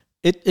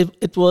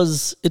It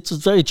was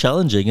very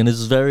challenging, and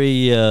it's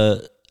very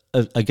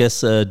I guess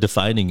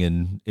defining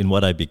in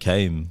what I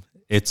became.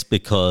 It's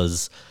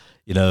because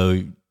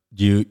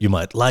you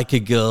might like a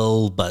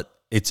girl, but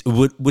it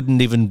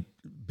wouldn't even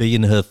be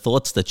in her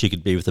thoughts that she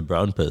could be with a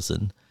brown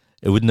person.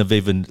 It wouldn't have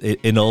even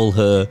in all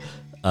her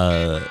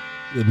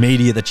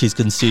media that she's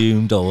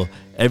consumed or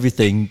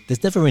everything.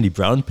 There's never any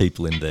brown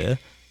people in there.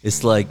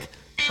 It's like,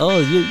 oh,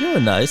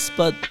 you're nice,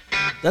 but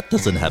that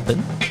doesn't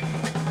happen.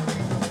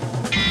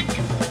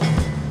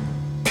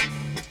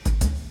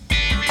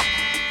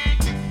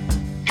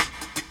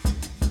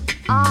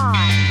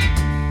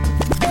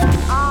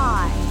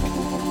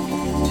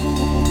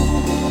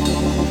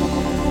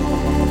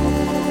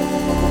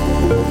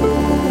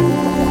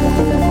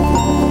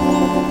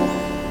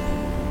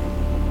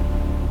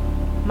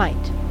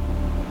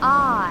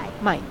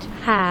 Might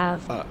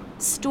have a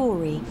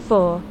story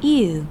for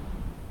you.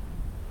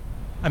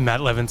 I'm Matt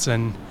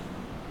Levinson,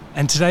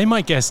 and today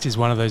my guest is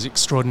one of those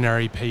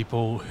extraordinary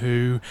people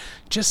who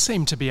just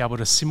seem to be able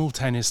to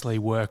simultaneously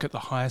work at the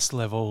highest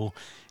level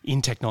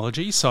in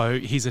technology. So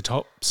he's a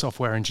top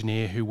software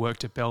engineer who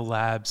worked at Bell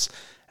Labs,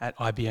 at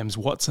IBM's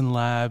Watson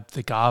Lab,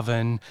 the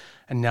Garvan,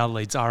 and now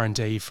leads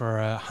R&D for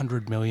a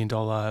 $100 million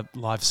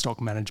livestock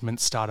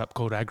management startup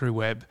called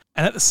AgriWebb.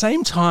 And at the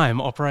same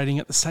time, operating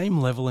at the same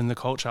level in the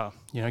culture.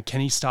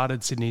 Kenny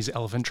started Sydney's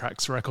Elefant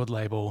Traks record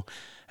label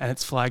and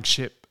its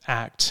flagship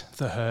act,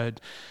 The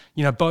Herd.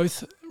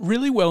 Both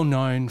really well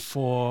known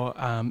for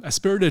a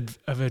spirit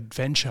of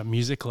adventure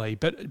musically,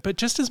 but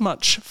just as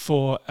much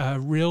for a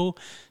real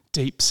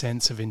deep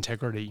sense of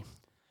integrity.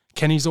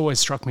 Kenny's always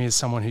struck me as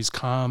someone who's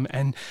calm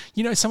and,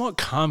 somewhat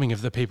calming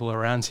of the people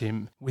around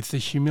him, with the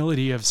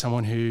humility of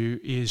someone who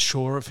is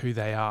sure of who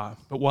they are.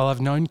 But while I've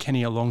known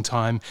Kenny a long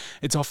time,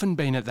 it's often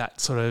been at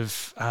that sort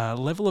of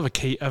level of a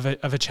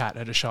chat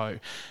at a show.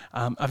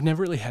 I've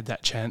never really had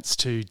that chance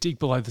to dig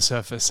below the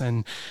surface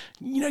and,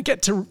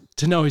 get to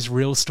know his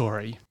real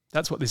story.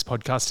 That's what this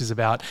podcast is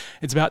about.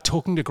 It's about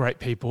talking to great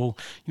people,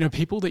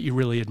 people that you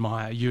really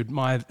admire. You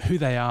admire who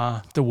they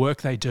are, the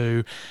work they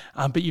do,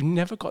 but you've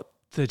never got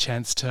the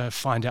chance to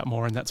find out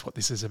more, and that's what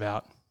this is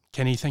about.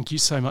 Kenny, thank you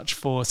so much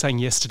for saying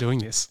yes to doing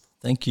this.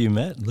 Thank you,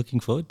 Matt. Looking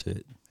forward to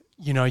it.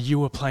 You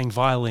were playing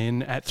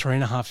violin at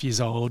 3.5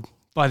 years old.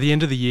 By the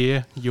end of the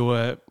year, you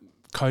were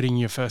coding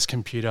your first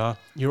computer.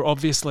 You're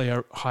obviously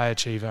a high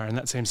achiever, and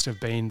that seems to have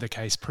been the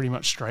case pretty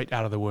much straight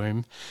out of the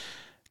womb.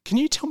 Can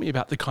you tell me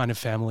about the kind of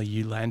family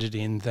you landed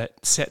in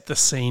that set the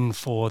scene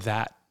for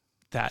that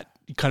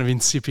kind of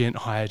incipient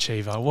high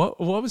achiever? What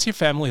was your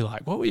family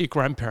like? What were your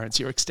grandparents,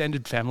 your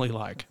extended family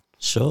like?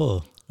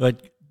 Sure. Right.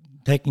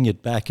 Taking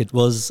it back, it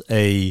was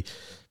a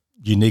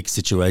unique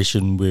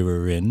situation we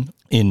were in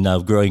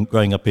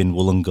growing up in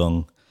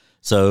Wollongong.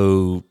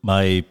 So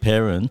my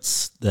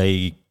parents,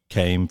 they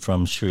came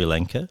from Sri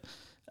Lanka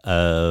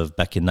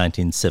back in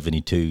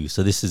 1972.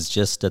 So this is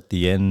just at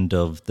the end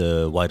of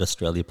the White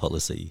Australia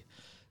policy.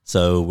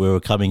 So we were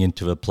coming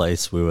into a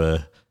place, we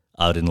were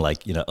out in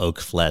Oak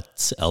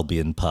Flats,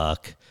 Albion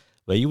Park,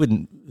 where you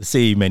wouldn't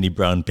see many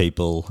brown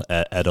people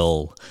at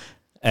all.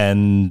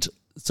 And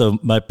so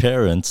my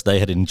parents, they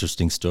had an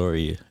interesting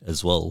story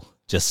as well,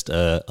 just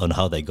on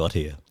how they got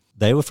here.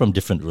 They were from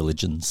different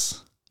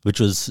religions, which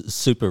was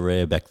super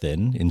rare back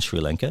then in Sri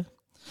Lanka.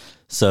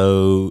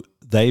 So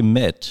they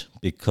met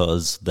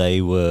because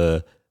they're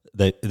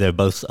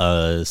both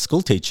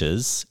school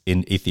teachers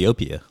in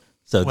Ethiopia.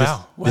 So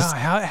wow!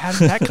 How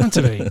did that come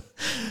to be?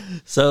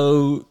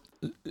 So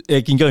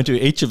I can go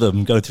into each of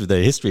them, go through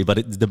their history,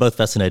 but they're both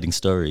fascinating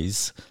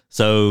stories.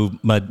 So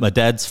my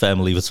dad's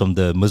family was from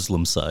the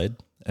Muslim side.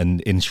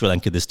 And in Sri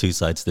Lanka, there's two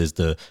sides. There's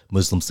the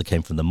Muslims that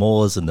came from the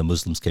Moors and the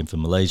Muslims came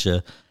from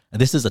Malaysia. And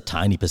this is a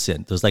tiny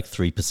percent. There was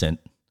 3%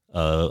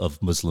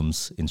 of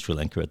Muslims in Sri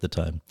Lanka at the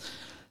time.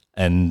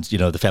 And,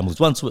 the family was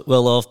once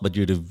well off, but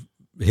due to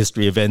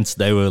history events,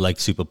 they were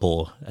super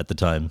poor at the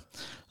time.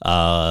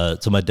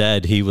 So my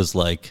dad, he was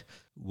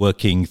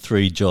working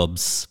 3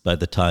 jobs by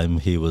the time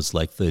he was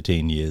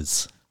 13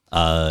 years.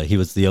 He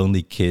was the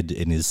only kid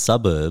in his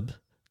suburb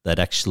that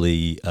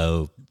actually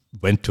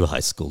went to high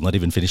school, not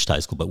even finished high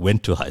school, but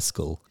went to high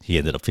school. He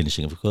ended up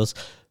finishing, of course.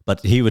 But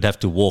he would have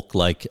to walk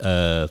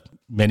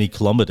many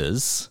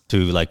kilometers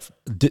to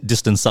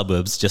distant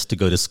suburbs just to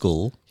go to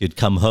school. He'd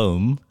come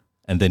home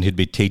and then he'd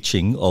be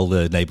teaching all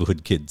the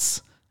neighborhood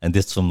kids. And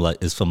this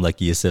is from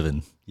year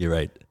 7, year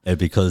 8. And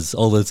because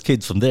all those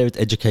kids from there,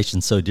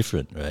 education's so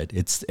different, right?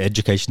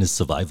 Education is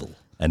survival.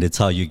 And it's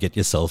how you get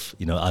yourself,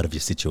 out of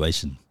your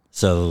situation.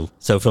 So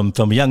from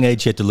a young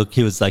age, he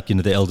was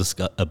the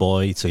eldest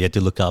boy, so he had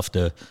to look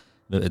after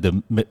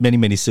the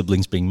many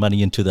siblings, bring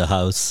money into the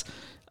house.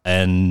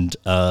 And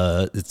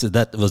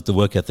that was the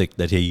work ethic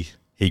that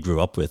he grew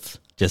up with.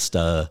 Just,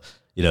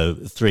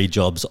 3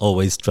 jobs,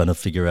 always trying to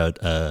figure out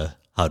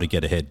how to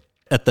get ahead.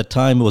 At the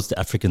time, it was the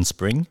African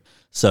Spring.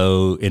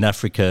 So in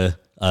Africa,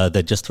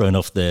 they'd just thrown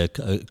off their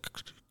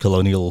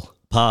colonial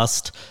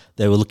past.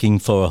 They were looking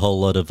for a whole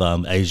lot of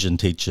Asian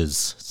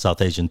teachers,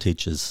 South Asian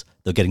teachers.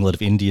 They're getting a lot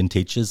of Indian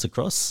teachers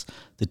across.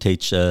 to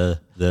teach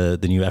the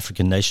new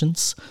African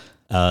nations.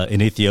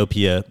 In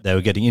Ethiopia, they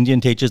were getting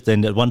Indian teachers.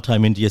 Then at one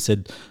time, India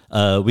said,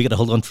 we got to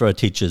hold on for our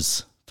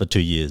teachers for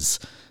 2 years.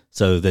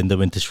 So then they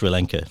went to Sri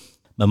Lanka.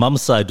 My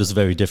mum's side was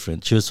very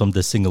different. She was from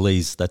the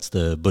Sinhalese, that's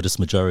the Buddhist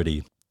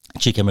majority.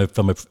 She came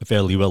from a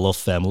fairly well-off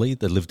family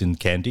that lived in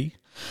Kandy.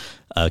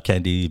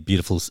 Kandy,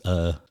 beautiful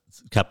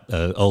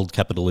old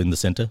capital in the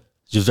centre.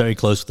 She was very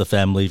close with the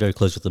family, very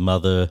close with the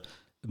mother.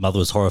 The mother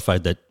was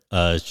horrified that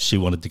she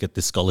wanted to get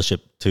this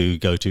scholarship to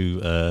go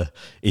to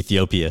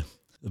Ethiopia.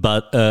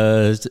 But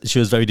she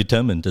was very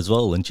determined as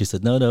well. And she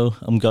said, no,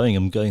 I'm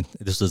going.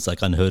 This was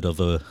like unheard of,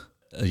 a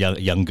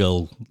young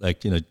girl,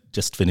 like,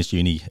 just finished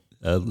uni,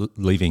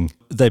 leaving.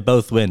 They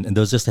both went, and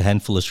there was just a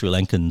handful of Sri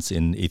Lankans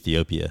in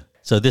Ethiopia.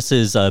 So this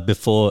is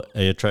before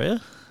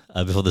Eritrea,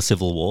 before the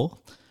civil war.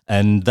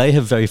 And they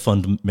have very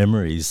fond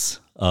memories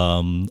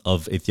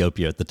of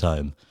Ethiopia at the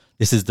time.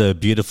 This is the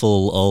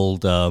beautiful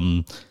old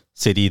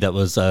city that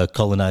was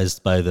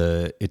colonized by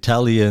the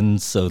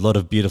Italians. So a lot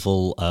of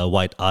beautiful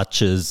white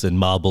arches and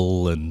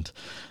marble, and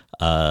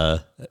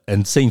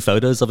seeing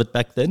photos of it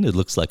back then, it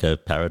looks like a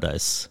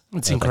paradise.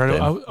 It's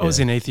incredible. I was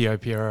in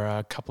Ethiopia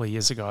a couple of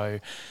years ago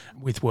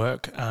with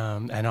work,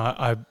 and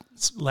I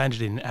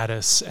landed in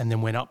Addis and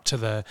then went up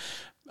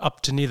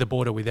to near the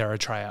border with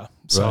Eritrea.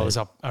 So I was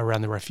up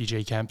around the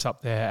refugee camps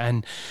up there.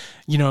 And,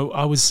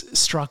 I was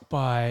struck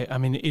by,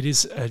 it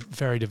is a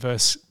very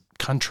diverse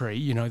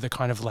country, the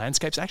kind of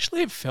landscapes.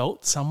 Actually, it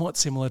felt somewhat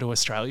similar to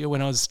Australia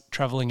when I was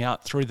travelling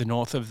out through the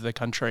north of the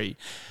country.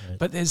 Right.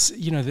 But there's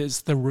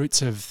the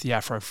roots of the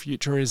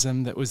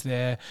Afrofuturism that was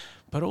there,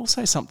 but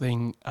also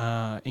something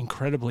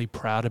incredibly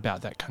proud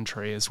about that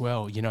country as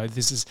well.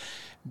 This is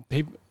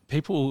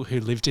people who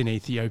lived in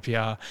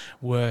Ethiopia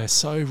were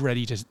so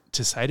ready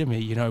to say to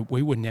me,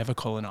 we were never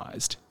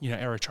colonized.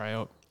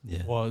 Eritrea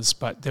was,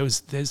 but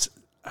there's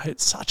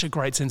such a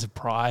great sense of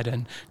pride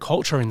and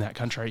culture in that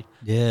country.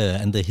 Yeah,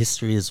 and the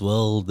history as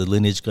well, the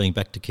lineage going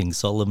back to King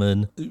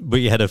Solomon.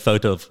 We had a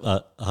photo of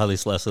Haile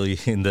Selassie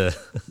in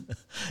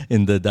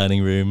the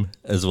dining room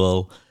as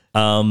well.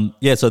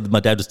 So my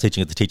dad was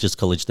teaching at the Teachers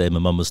College there. My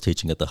mum was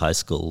teaching at the high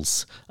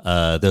schools.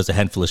 There was a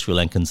handful of Sri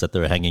Lankans that they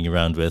were hanging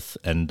around with,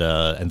 and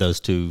those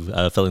two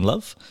fell in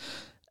love.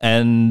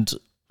 And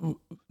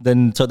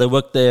then, so they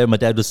worked there. My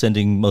dad was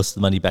sending most of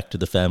the money back to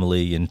the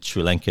family in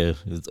Sri Lanka.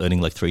 He was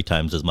earning like 3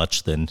 times as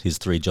much than his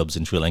 3 jobs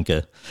in Sri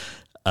Lanka.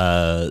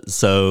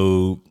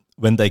 So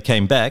when they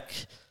came back,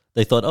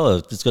 they thought,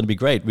 it's going to be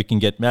great. We can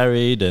get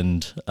married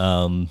and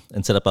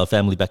set up our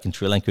family back in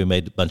Sri Lanka. We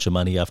made a bunch of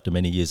money after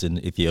many years in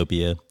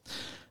Ethiopia.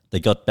 They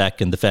got back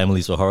and the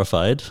families were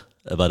horrified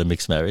about a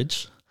mixed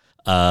marriage.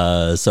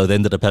 So they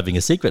ended up having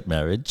a secret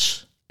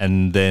marriage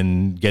and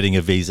then getting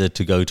a visa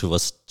to go to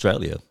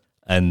Australia.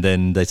 And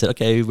then they said,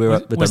 okay, we're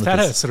done with this. Was that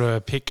a sort of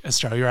a pick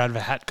Australia out of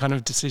a hat kind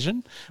of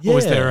decision? Yeah. Or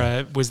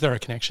was there a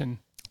connection?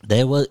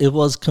 It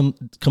was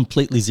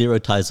completely zero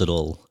ties at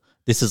all.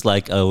 This is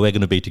like, we're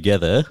going to be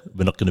together.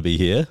 We're not going to be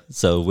here.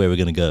 So where are we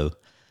going to go?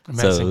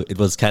 Amazing. So it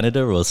was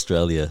Canada or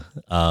Australia.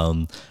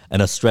 And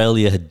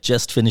Australia had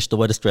just finished the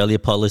White Australia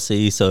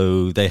policy.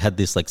 So they had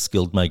this like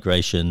skilled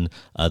migration.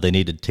 They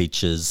needed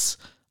teachers.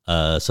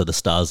 So the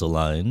stars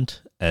aligned.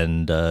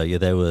 And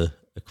they were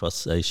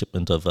across a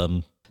shipment of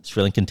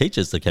Sri Lankan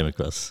teachers that came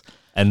across.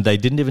 And they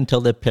didn't even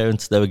tell their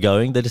parents they were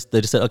going. They just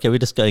said, okay, we're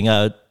just going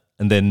out.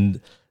 And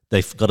then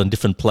they got on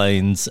different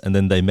planes. And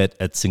then they met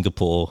at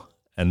Singapore.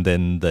 And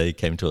then they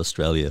came to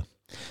Australia.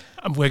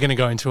 We're going to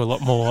go into a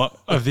lot more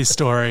of this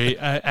story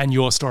and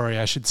your story,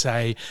 I should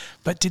say.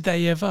 But did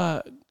they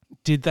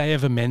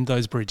ever mend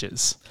those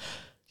bridges?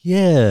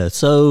 Yeah.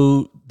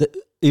 So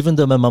even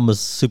though my mum was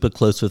super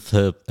close with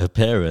her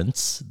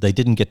parents, they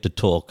didn't get to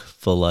talk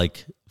for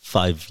like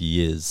 5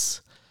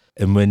 years.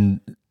 And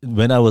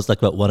when I was like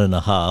about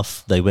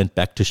 1.5, they went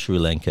back to Sri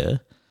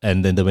Lanka,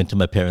 and then they went to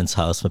my parents'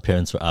 house. My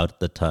parents were out at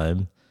the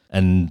time,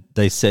 and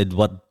they said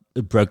what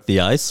broke the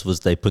ice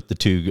was they put the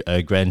 2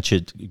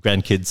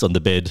 grandkids on the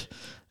bed,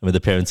 and when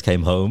the parents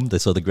came home, they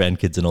saw the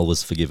grandkids and all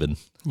was forgiven.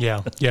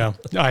 Yeah,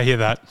 I hear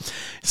that.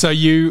 So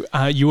you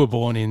were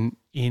born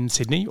in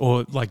Sydney,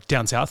 or like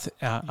down south,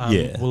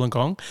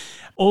 Wollongong.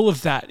 All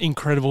of that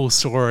incredible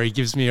story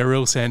gives me a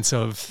real sense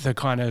of the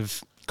kind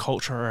of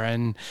culture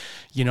and,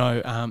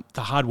 the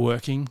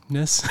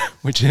hardworkingness,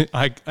 which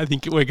I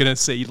think we're going to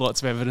see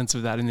lots of evidence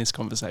of that in this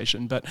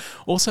conversation, but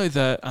also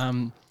the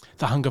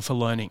hunger for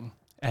learning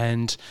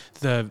and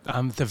the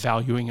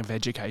valuing of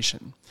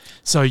education.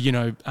 So,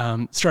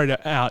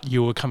 straight out,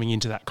 you were coming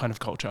into that kind of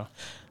culture.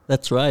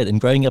 That's right. And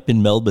growing up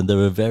in Melbourne, there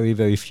were very,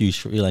 very few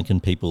Sri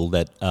Lankan people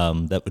that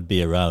would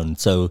be around.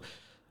 So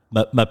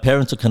my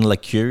parents were kind of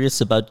like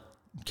curious about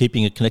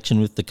keeping a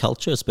connection with the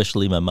culture,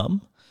 especially my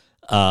mum.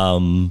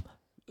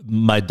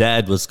 My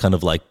dad was kind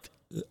of like,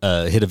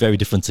 he had a very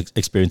different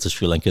experience of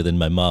Sri Lanka than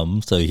my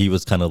mum. So he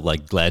was kind of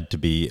like glad to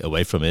be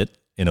away from it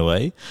in a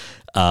way.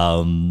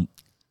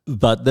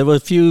 But there were a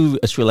few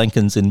Sri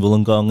Lankans in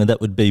Wollongong, and that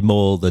would be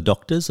more the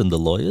doctors and the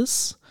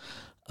lawyers.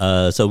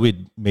 So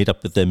we'd meet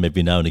up with them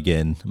every now and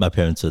again. My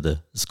parents are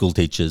the school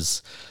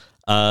teachers.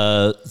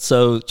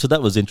 So that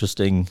was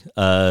interesting,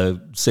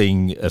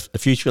 seeing a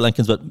few Sri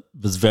Lankans, but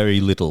was very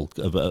little.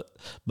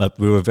 But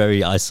we were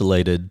very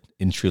isolated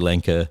in Sri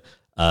Lanka.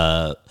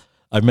 I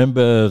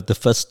remember the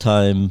first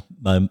time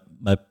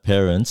my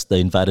parents, they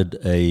invited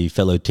a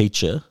fellow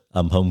teacher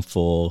home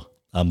for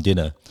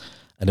dinner.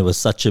 And it was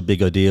such a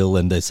big ordeal,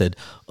 and they said,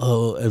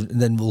 "Oh, and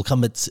then we'll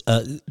come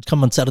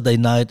on Saturday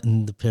night."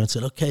 And the parents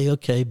said,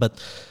 "Okay."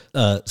 But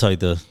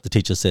the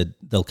teacher said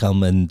they'll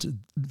come, and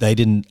they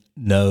didn't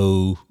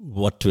know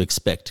what to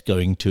expect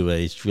going to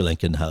a Sri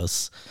Lankan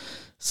house.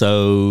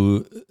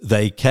 So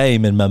they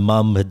came, and my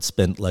mum had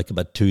spent like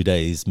about 2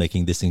 days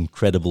making this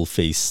incredible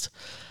feast,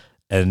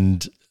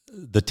 and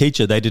the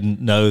teacher, they didn't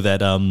know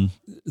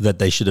that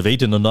they should have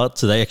eaten or not,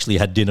 so they actually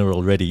had dinner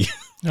already.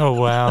 Oh,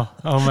 wow.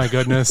 Oh, my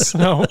goodness.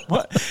 Oh,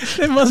 what?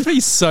 There must be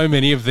so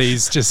many of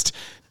these just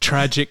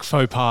tragic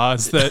faux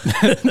pas that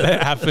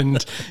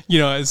happened,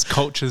 as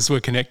cultures were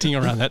connecting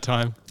around that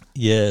time.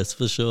 Yes,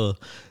 for sure.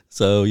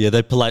 So, yeah,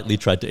 they politely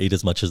tried to eat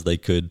as much as they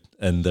could,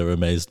 and they were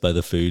amazed by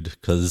the food,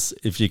 because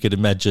if you could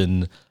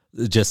imagine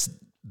just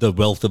the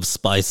wealth of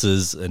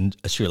spices, and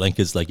Sri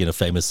Lanka is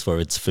famous for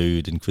its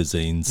food and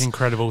cuisines.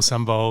 Incredible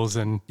sambals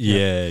and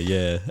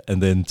yeah.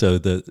 And then so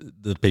the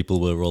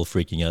people were all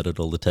freaking out at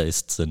all the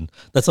tastes, and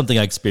that's something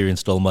I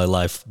experienced all my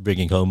life,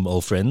 bringing home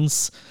old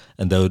friends,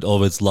 and they would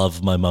always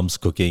love my mum's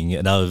cooking,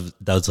 and that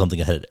was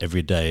something I had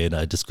every day, and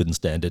I just couldn't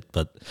stand it.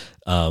 But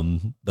I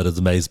was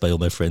amazed by all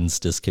my friends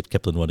just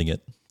kept on wanting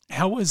it.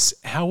 How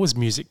was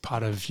music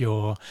part of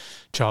your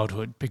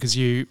childhood? Because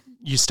you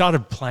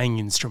started playing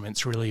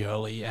instruments really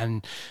early,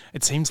 and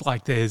it seems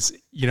like there's,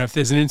 if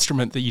there's an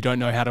instrument that you don't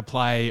know how to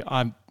play,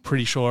 I'm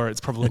pretty sure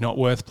it's probably not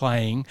worth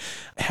playing.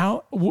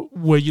 How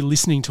were you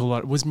listening to a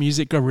lot? Was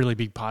music a really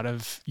big part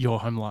of your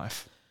home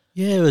life?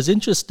 Yeah, it was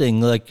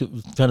interesting,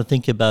 trying to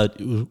think about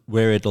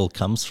where it all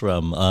comes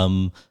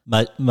from.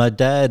 My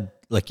dad,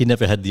 he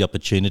never had the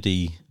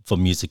opportunity for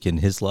music in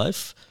his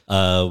life.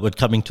 When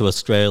coming to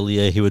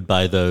Australia, he would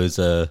buy those,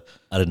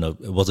 I don't know,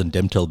 it wasn't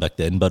Demtel back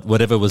then, but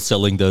whatever was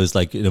selling those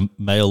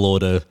mail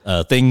order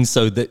things.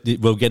 So that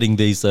we're getting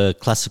these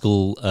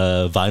classical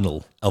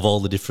vinyl of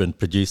all the different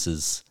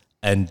producers.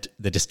 And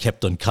they just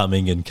kept on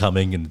coming.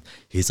 And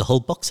here's a whole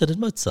box set of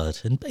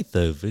Mozart and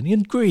Beethoven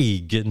and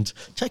Grieg and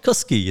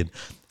Tchaikovsky.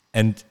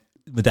 And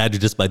my dad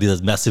would just buy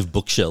these massive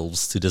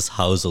bookshelves to just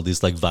house all these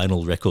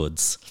vinyl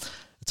records.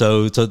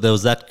 So there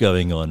was that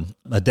going on.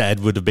 My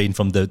dad would have been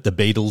from the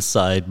Beatles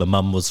side. My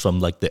mum was from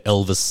the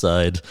Elvis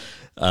side.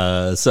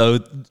 So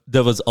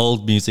there was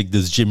old music.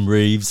 There's Jim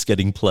Reeves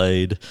getting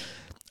played.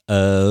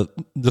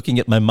 Looking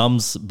at my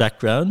mum's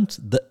background,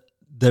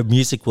 the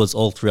music was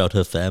all throughout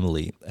her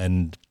family.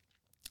 And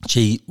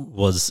she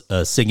was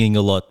singing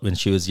a lot when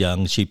she was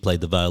young. She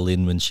played the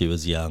violin when she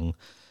was young.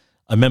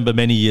 I remember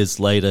many years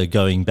later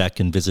going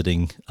back and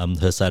visiting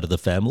her side of the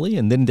family,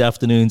 and then in the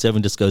afternoons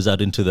everyone just goes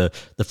out into the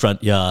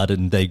front yard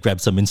and they grab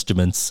some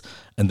instruments,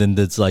 and then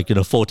there's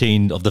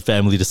 14 of the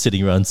family just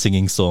sitting around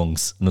singing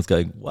songs, and I was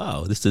going,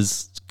 wow, this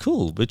is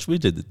cool, which we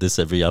did this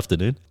every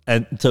afternoon.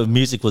 And so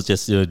music was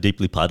just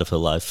deeply part of her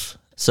life.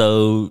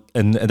 So,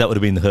 and that would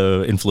have been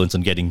her influence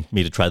on getting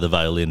me to try the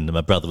violin, and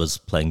my brother was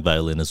playing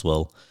violin as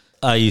well.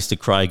 I used to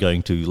cry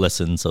going to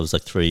lessons. I was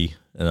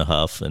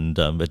 3.5 and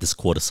had this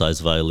quarter-size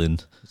violin.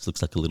 This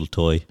looks like a little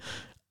toy.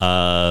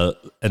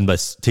 And my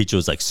teacher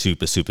was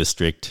super, super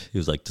strict. He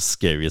was the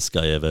scariest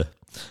guy ever.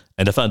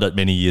 And I found out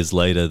many years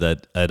later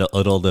that at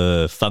all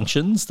the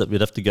functions that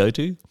we'd have to go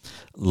to,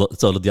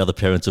 sort of the other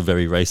parents were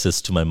very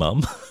racist to my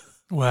mum.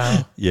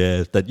 Wow.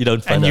 Yeah, that you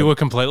don't find and out. You were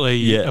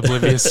completely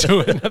oblivious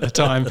to it at the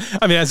time.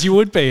 I mean, as you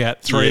would be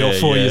at 3 or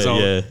 4 years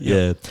old.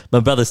 Yeah. My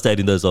brother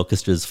stayed in those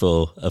orchestras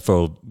for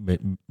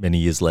many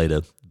years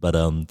later. But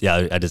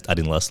I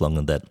didn't last long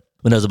on that.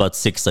 When I was about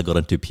 6, I got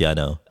into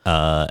piano.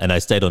 And I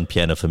stayed on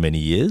piano for many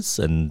years,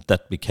 and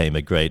that became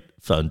a great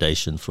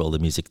foundation for all the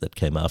music that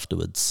came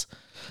afterwards.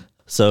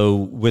 So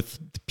with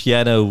the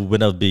piano,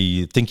 when I'd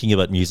be thinking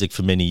about music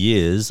for many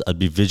years, I'd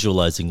be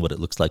visualizing what it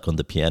looks like on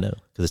the piano,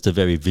 because it's a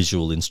very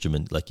visual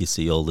instrument. You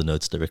see all the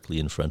notes directly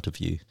in front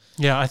of you.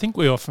 Yeah, I think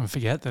we often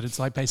forget that it's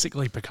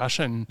basically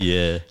percussion.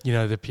 Yeah.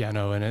 The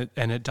piano,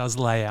 and it does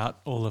lay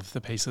out all of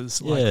the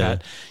pieces like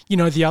that.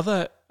 The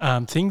other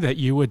thing that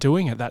you were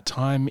doing at that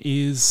time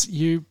is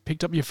you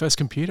picked up your first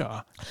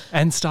computer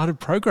and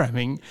started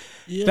programming.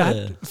 Yeah.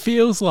 That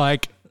feels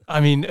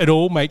it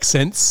all makes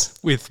sense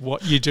with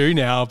what you do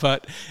now,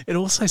 but it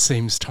also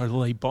seems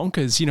totally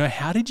bonkers.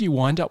 How did you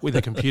wind up with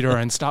a computer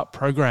and start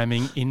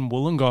programming in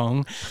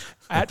Wollongong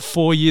at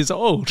 4 years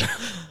old?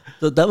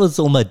 That was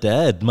all my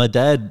dad. My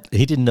dad,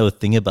 he didn't know a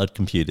thing about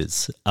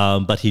computers,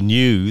 but he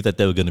knew that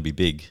they were going to be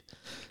big.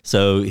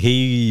 So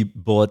he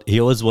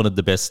always wanted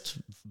the best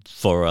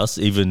for us,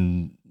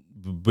 even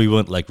we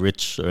weren't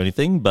rich or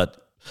anything, but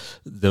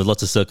there were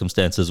lots of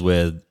circumstances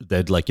where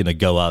they'd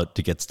go out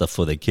to get stuff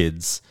for their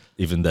kids,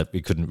 even that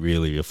we couldn't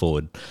really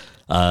afford.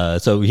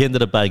 So he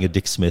ended up buying a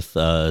Dick Smith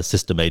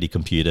System 80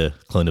 computer,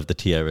 clone of the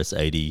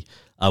TRS-80.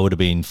 I would have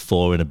been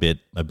 4 and a bit.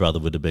 My brother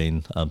would have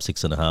been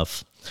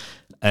 6.5.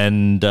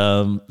 And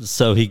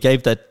so he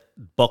gave that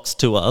box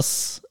to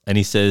us, and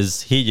he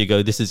says, "Here you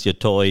go. This is your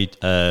toy.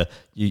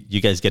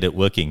 You guys get it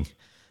working."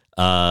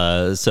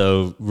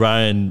 So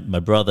Ryan, my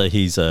brother,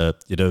 he's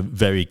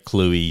very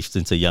cluey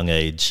since a young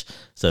age.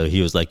 So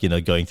he was like,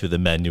 going through the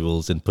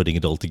manuals and putting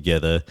it all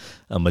together.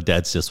 And my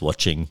dad's just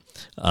watching.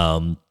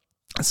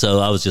 So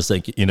I was just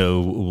like,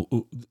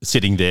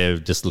 sitting there,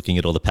 just looking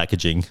at all the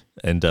packaging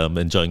and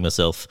enjoying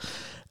myself.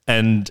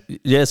 And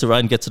so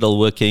Ryan gets it all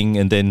working,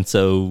 and then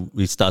so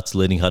we starts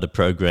learning how to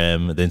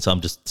program. And then so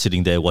I'm just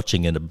sitting there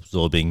watching and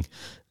absorbing.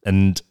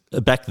 And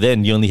back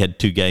then, you only had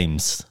 2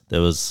 games.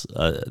 There was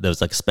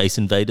like Space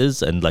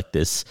Invaders and like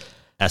this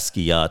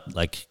ASCII art,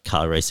 like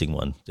car racing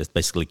one. Just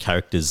basically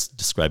characters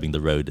describing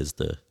the road as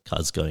the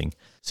car's going.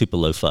 Super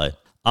lo-fi.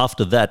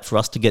 After that, for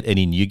us to get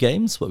any new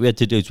games, what we had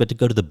to do is we had to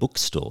go to the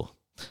bookstore.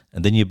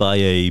 And then you buy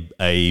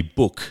a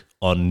book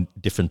on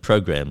different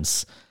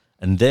programs.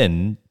 And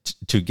then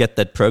to get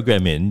that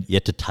program in, you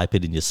had to type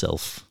it in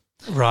yourself.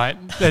 Right.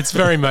 That's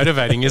very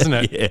motivating, isn't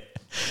it? Yeah.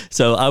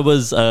 So I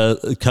was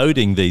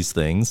coding these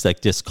things,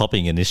 like just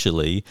copying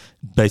initially,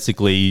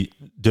 basically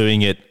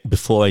doing it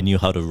before I knew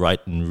how to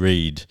write and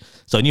read.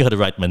 So I knew how to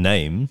write my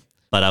name,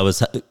 but I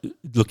was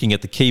looking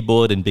at the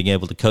keyboard and being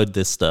able to code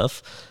this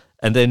stuff.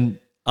 And then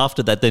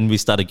after that, then we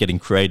started getting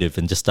creative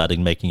and just started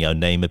making our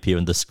name appear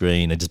on the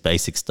screen and just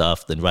basic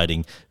stuff, then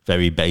writing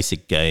very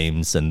basic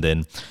games. And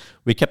then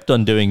we kept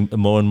on doing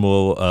more and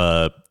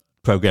more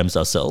programs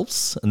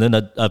ourselves. And then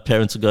our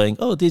parents were going,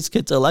 "Oh, these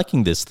kids are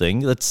liking this thing.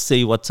 Let's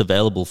see what's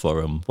available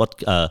for them.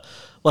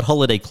 What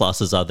holiday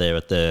classes are there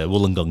at the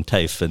Wollongong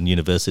TAFE and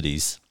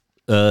universities?"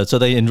 So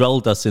they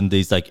enrolled us in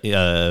these like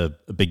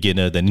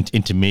beginner, then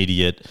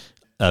intermediate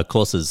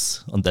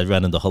courses that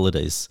ran in the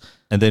holidays.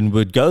 And then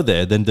we'd go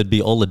there, then there'd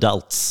be all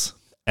adults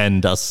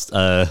and us.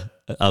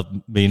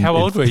 How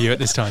old were you at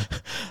this time?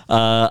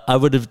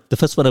 The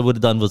first one I would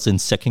have done was in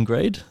second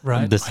grade.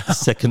 Right. The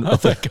second. Oh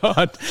my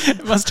God.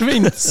 It must have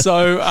been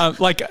so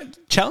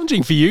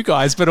challenging for you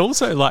guys, but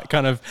also like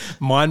kind of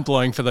mind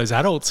blowing for those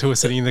adults who were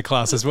sitting in the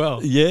class as well.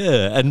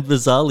 Yeah. And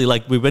bizarrely,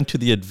 like we went to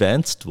the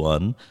advanced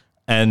one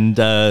and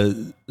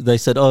they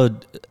said,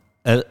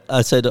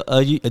 I said,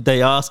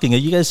 they are asking, "Are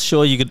you guys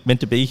sure you're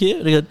meant to be here?"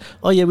 And they go,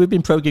 "Oh yeah, we've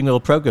been programming our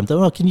program."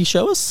 "Oh, can you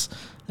show us?"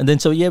 And then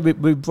so,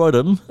 we brought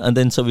them. And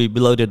then so we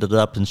loaded it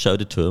up and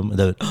showed it to them. And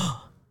they went,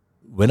 "Oh,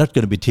 we're not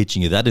going to be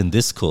teaching you that in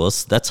this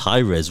course. That's high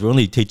res. We're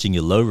only teaching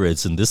you low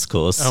res in this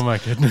course." Oh my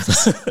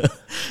goodness.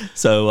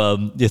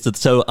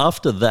 So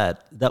after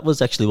that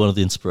was actually one of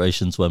the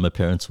inspirations why my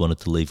parents wanted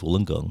to leave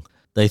Wollongong.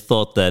 They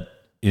thought that,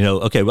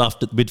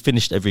 after we'd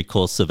finished every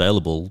course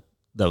available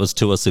that was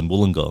to us in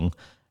Wollongong,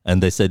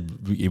 and they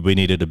said we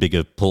needed a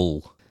bigger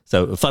pull.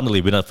 So funnily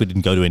enough, we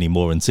didn't go to any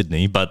more in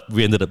Sydney, but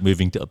we ended up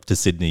moving up to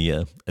Sydney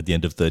at the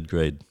end of third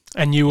grade.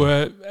 And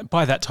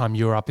by that time,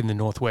 you were up in the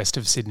northwest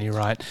of Sydney,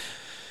 right?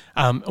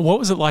 What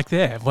was it like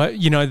there? Well,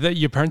 that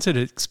your parents had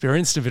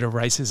experienced a bit of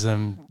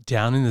racism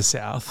down in the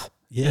south.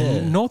 Yeah.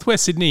 And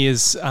northwest Sydney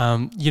is,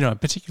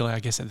 particularly I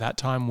guess at that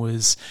time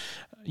was,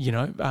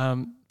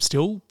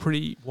 still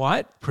pretty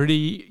white,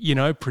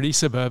 pretty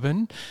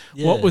suburban.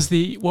 Yeah. What was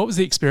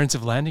the experience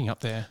of landing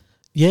up there?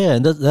 Yeah,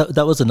 and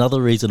that was another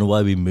reason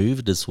why we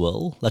moved as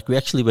well. Like we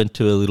actually went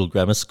to a little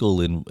grammar school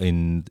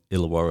in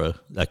Illawarra,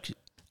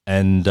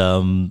 and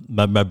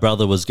my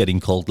brother was getting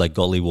called like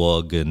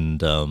gollywog and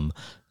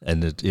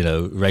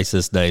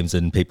racist names,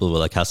 and people were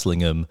like hassling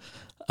him.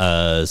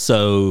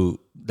 So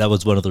that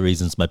was one of the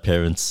reasons my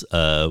parents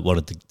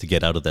wanted to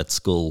get out of that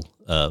school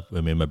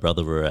where me and my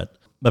brother were at.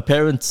 My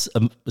parents,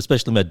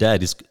 especially my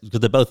dad,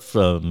 because they're both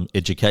from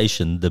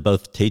education, they're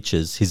both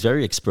teachers. He's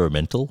very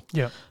experimental.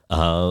 Yeah.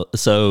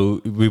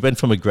 So we went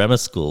from a grammar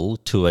school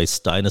to a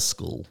Steiner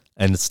school.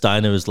 And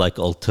Steiner is like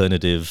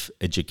alternative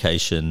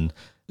education.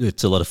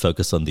 It's a lot of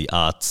focus on the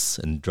arts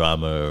and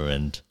drama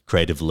and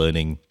creative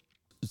learning.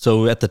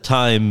 So at the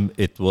time,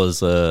 it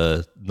was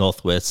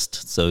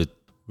northwest. So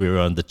we were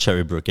on the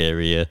Cherrybrook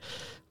area.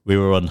 We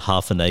were on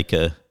half an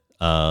acre.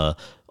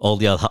 All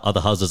the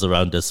other houses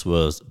around us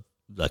were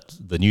like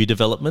the new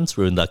developments.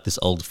 We're in like this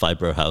old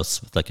fibro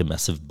house with like a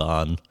massive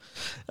barn.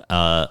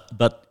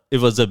 But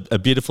it was a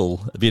beautiful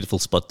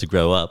spot to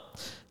grow up.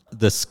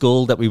 The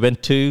school that we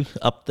went to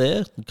up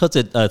there, because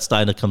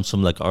Steiner comes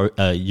from like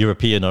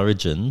European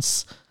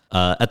origins,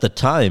 at the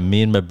time,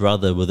 me and my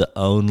brother were the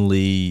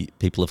only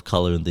people of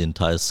colour in the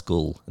entire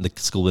school. And the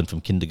school went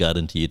from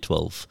kindergarten to year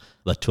 12,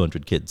 about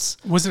 200 kids.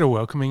 Was it a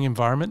welcoming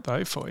environment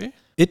though for you?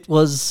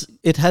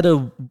 It had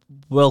a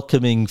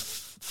welcoming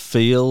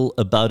feel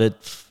about it,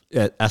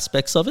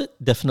 aspects of it,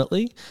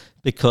 definitely,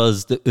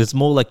 because there's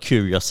more like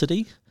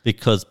curiosity,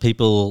 because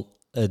people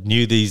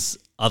knew these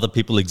other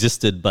people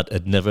existed but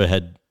had never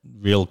had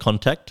real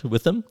contact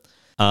with them.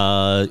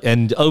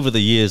 And over the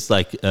years,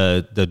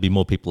 there'd be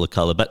more people of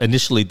color. But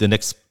initially, the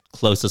next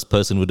closest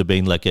person would have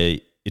been like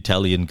a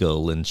Italian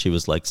girl, and she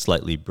was like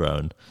slightly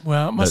brown.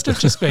 Well, it must have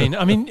just been,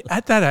 I mean,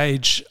 at that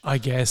age, I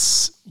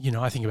guess,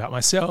 I think about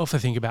myself, I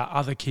think about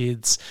other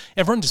kids.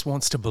 Everyone just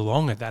wants to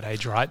belong at that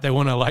age, right? They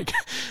want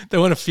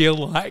to feel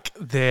like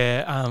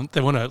they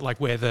want to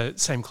like wear the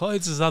same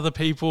clothes as other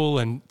people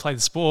and play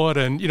the sport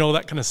and, all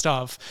that kind of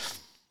stuff.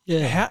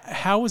 Yeah.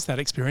 How was that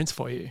experience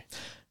for you?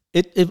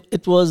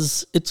 It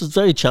was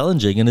very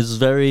challenging, and it's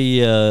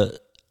very,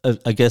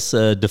 I guess,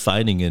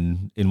 defining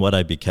in what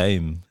I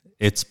became.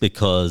 It's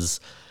because,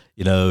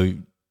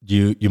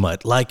 you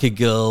might like a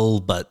girl,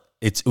 but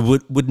it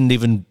wouldn't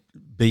even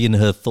be in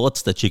her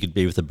thoughts that she could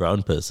be with a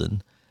brown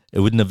person. It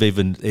wouldn't have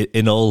even,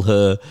 in all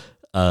her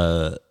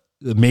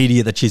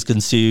media that she's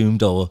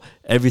consumed or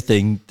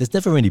everything, there's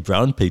never any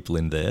brown people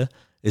in there.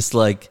 It's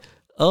like,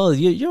 oh,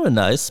 you're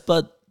nice,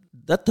 but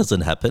that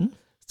doesn't happen.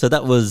 So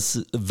that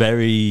was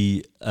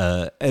very,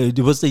 it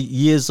was the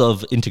years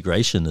of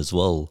integration as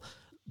well.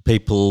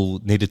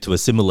 People needed to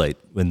assimilate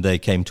when they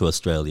came to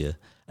Australia.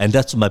 And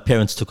that's what my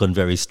parents took on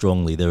very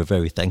strongly. They were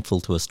very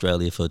thankful to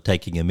Australia for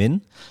taking him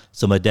in.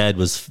 So my dad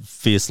was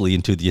fiercely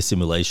into the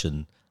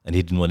assimilation, and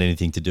he didn't want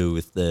anything to do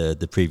with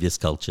the previous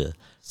culture.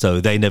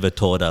 So they never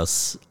taught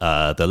us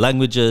the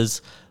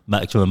languages.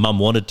 My mum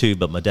wanted to,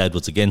 but my dad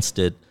was against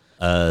it.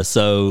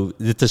 So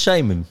it's a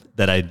shame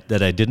that I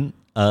didn't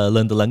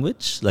learn the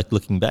language, like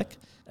looking back.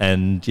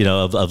 And,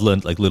 I've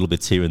learned like little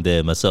bits here and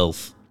there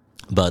myself.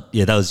 But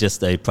yeah, that was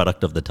just a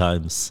product of the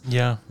times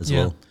as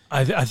well.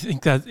 I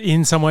think that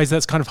in some ways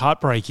that's kind of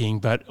heartbreaking,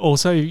 but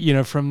also,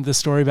 from the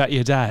story about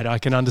your dad, I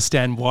can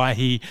understand why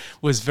he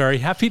was very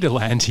happy to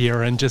land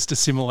here and just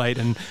assimilate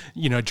and,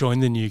 join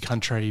the new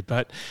country.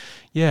 But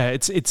yeah,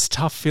 it's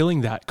tough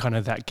feeling that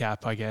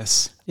gap, I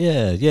guess.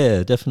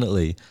 Yeah,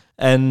 definitely.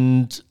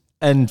 And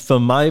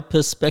from my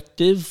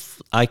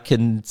perspective, I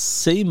can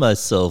see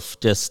myself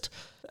just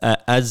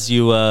as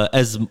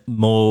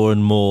more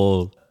and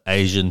more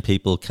Asian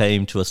people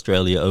came to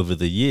Australia over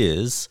the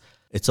years,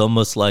 it's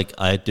almost like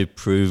I had to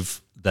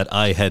prove that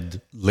I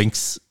had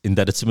links in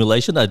that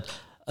assimilation.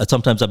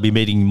 Sometimes I'd be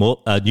meeting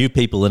more new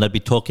people, and I'd be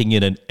talking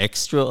in an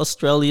extra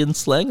Australian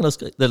slang, and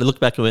then I looked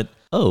back and went,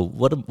 "Oh,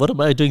 what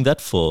am I doing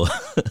that for?"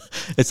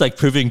 It's like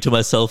proving to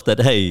myself that,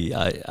 hey,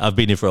 I've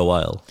been here for a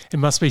while. It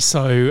must be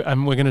so.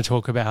 We're going to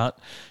talk about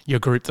your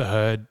group, The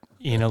Herd,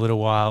 in a little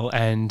while,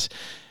 and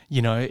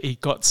it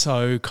got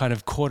so kind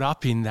of caught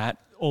up in that.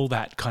 All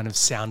that kind of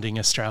sounding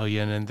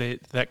Australian and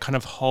that kind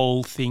of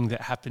whole thing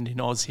that happened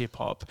in Oz hip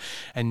hop.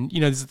 And,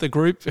 there's the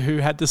group who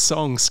had the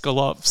song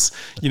Scallops,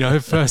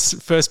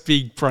 first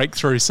big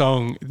breakthrough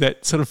song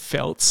that sort of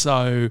felt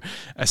so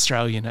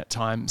Australian at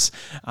times.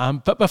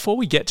 But before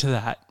we get to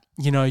that,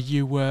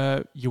 you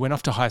went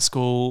off to high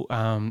school,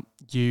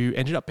 you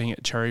ended up being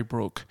at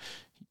Cherrybrook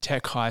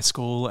Tech High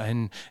School,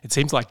 and it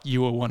seems like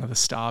you were one of the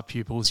star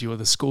pupils. You were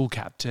the school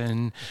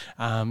captain.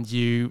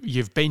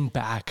 You've been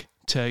back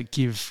to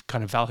give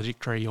kind of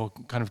valedictory or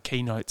kind of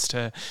keynotes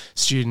to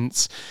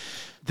students.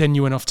 Then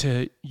you went off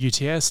to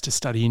UTS to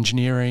study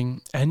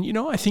engineering. And,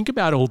 I think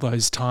about all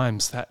those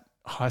times, that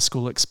high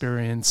school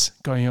experience,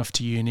 going off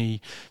to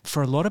uni.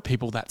 For a lot of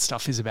people, that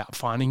stuff is about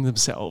finding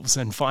themselves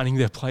and finding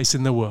their place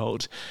in the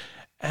world.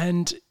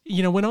 And,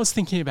 when I was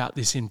thinking about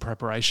this in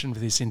preparation for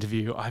this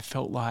interview, I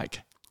felt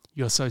like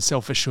you're so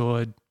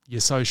self-assured,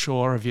 you're so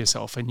sure of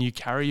yourself, and you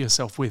carry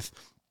yourself with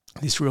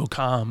this real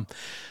calm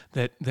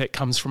that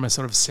comes from a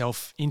sort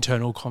of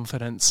internal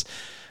confidence.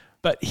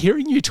 But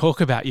hearing you talk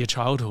about your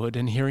childhood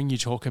and hearing you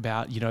talk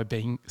about,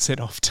 being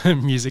sent off to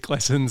music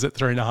lessons at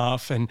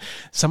 3.5 and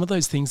some of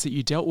those things that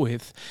you dealt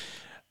with,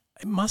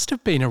 it must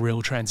have been a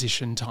real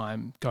transition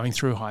time going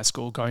through high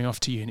school, going off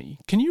to uni.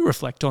 Can you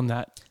reflect on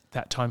that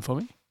time for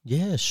me?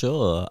 Yeah,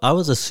 sure. I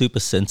was a super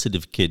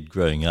sensitive kid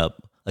growing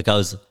up. Like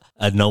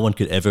no one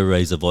could ever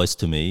raise a voice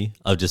to me.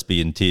 I'd just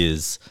be in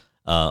tears.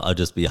 I'd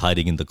just be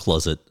hiding in the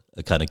closet,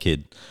 a kind of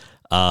kid.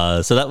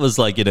 So that was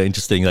like,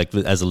 interesting, like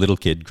as a little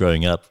kid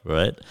growing up,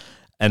 right?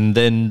 And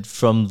then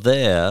from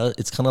there,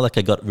 it's kind of like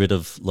I got rid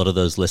of a lot of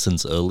those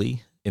lessons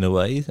early in a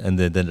way. And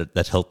then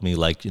that helped me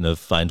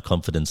find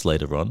confidence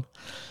later on.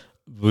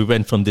 We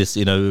went from this,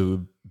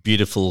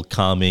 beautiful,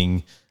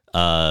 calming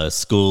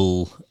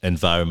school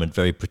environment,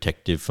 very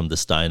protective from the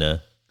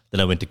Steiner. Then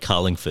I went to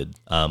Carlingford,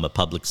 a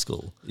public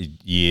school,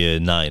 year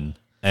 9.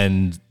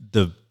 And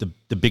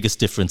the biggest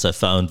difference I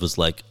found was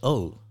like,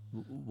 oh,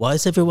 why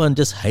is everyone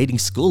just hating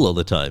school all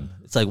the time?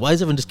 It's like, why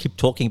does everyone just keep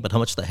talking about how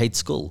much they hate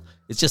school?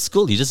 It's just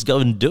school. You just go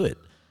and do it.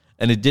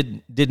 And it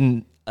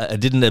didn't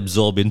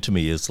absorb into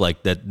me. It's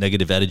like that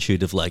negative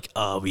attitude of like,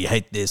 oh, we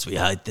hate this.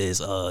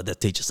 Oh,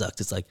 that teacher sucks.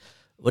 It's like,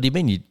 what do you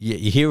mean?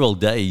 You're here all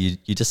day.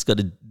 You just got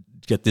to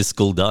get this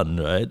school done,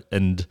 right?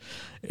 And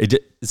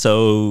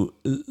so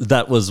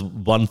that was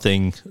one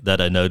thing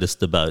that I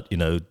noticed about,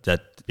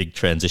 that big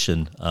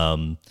transition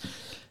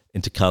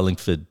into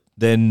Carlingford.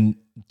 Then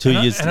 2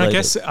 years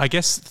later, I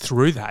guess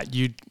through that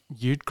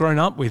you'd grown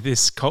up with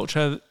this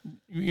culture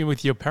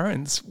with your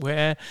parents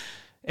where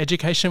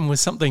education was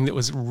something that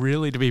was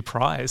really to be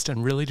prized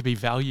and really to be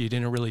valued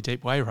in a really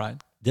deep way,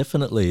 right?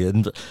 Definitely.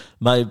 And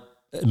my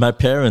my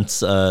parents,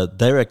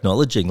 they're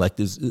acknowledging like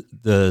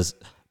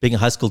being a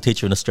high school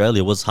teacher in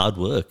Australia was hard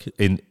work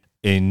in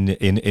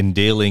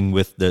dealing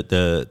with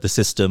the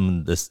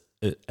system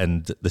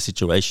and the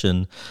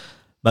situation.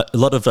 But a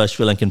lot of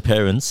Sri Lankan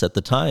parents at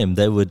the time,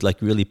 they would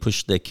like really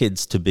push their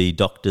kids to be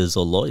doctors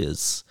or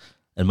lawyers.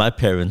 And my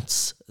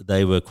parents,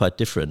 they were quite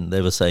different.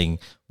 They were saying,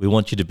 we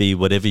want you to be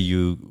whatever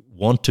you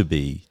want to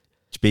be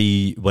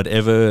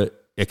whatever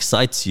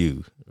excites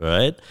you,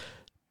 right?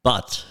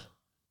 But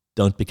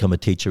don't become a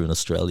teacher in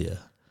Australia.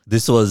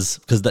 This was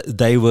because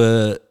they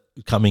were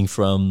coming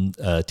from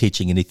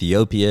teaching in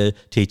Ethiopia,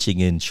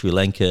 teaching in Sri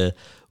Lanka,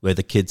 where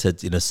the kids had,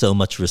 so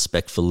much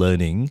respect for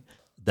learning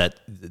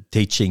that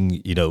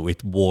teaching,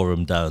 it wore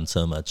them down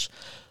so much.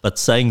 But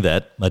saying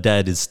that, my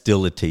dad is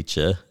still a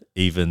teacher,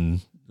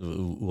 even,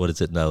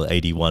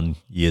 81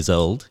 years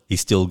old. He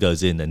still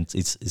goes in and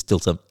he's still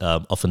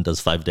often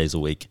does 5 days a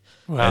week.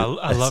 Well,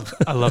 I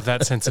love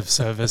that sense of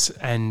service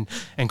and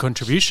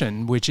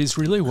contribution, which is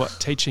really what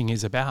teaching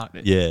is about.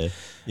 Yeah.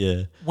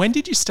 When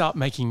did you start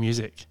making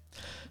music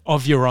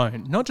of your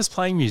own? Not just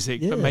playing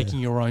music, but making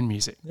your own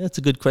music. That's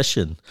a good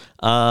question.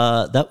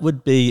 That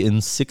would be in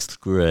 6th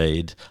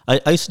grade.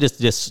 I used to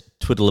just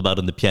twiddle about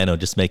on the piano,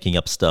 just making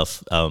up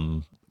stuff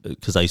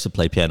because I used to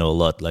play piano a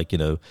lot, like,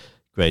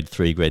 grade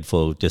 3, grade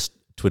 4, just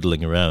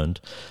twiddling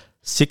around.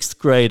 6th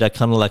grade, I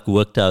kind of like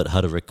worked out how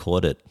to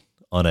record it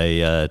on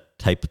a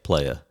tape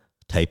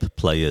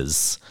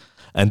players.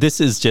 And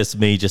this is just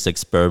me just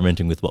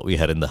experimenting with what we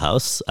had in the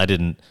house.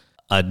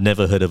 I'd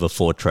never heard of a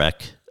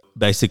 4-track.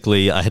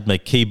 Basically, I had my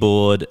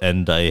keyboard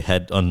and I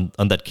had on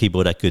that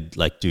keyboard, I could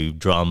like do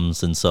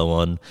drums and so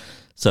on.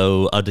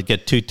 So I'd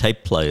get 2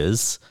 tape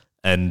players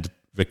and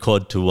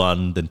record to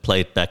one, then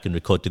play it back and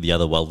record to the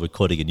other while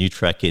recording a new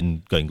track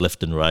in, going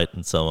left and right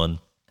and so on.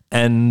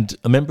 And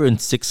I remember in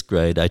 6th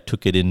grade, I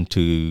took it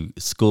into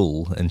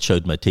school and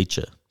showed my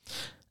teacher.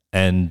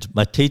 And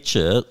my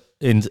teacher,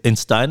 in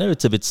Steiner,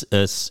 it's a bit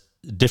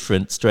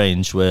different,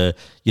 strange, where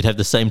you'd have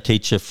the same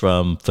teacher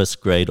from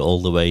 1st grade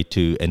all the way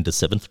to end of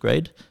 7th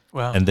grade.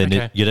 Wow. And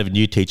then you'd have a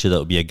new teacher that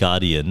would be a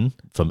guardian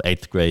from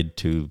 8th grade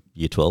to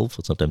year 12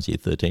 or sometimes year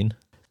 13.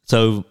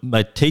 So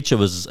my teacher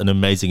was an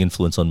amazing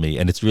influence on me,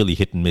 and it's really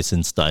hit and miss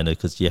in Steiner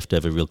because you have to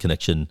have a real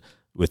connection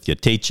with your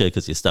teacher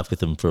because you're stuck with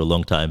them for a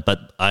long time.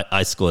 But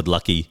I scored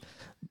lucky.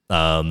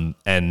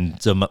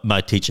 And so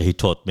my teacher, he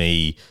taught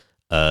me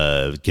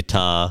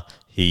guitar.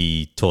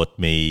 He taught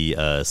me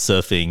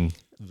surfing.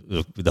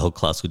 The whole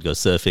class would go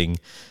surfing.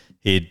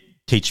 He'd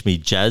teach me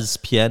jazz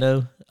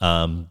piano,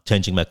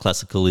 changing my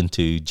classical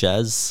into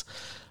jazz,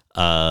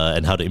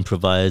 and how to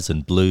improvise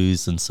and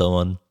blues and so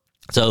on.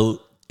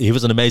 So he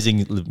was an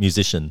amazing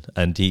musician,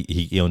 and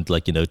he owned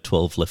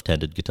 12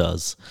 left-handed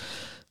guitars.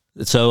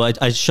 So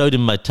I showed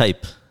him my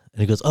tape,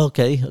 and he goes, oh,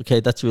 okay,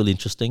 that's really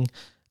interesting.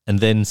 And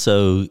then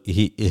so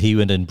he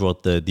went and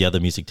brought the other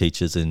music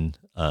teachers in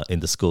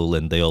the school,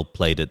 and they all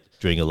played it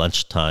during a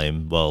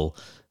lunchtime while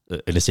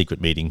in a secret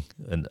meeting,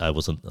 and I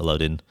wasn't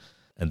allowed in.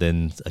 And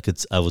then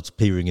I was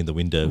peering in the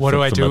window. What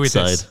do I do with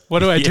this? What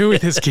do I do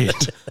with this kid?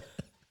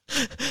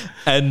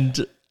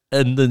 And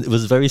then it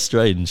was very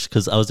strange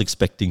because I was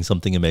expecting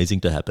something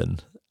amazing to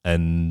happen,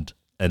 and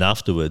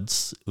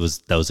afterwards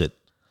that was it.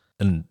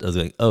 And I was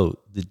going, oh,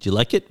 did you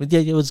like it? Yeah,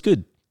 it was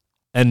good.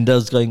 And I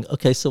was going,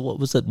 okay, so what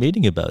was that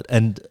meeting about?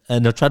 And I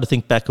tried to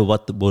think back of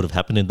what would have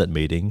happened in that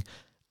meeting.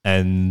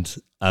 And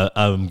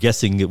I'm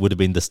guessing it would have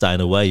been the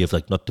Steiner way of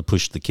not to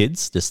push the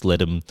kids, just let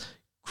them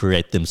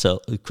create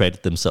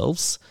it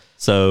themselves.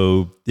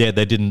 So yeah,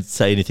 they didn't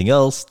say anything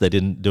else. They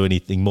didn't do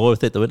anything more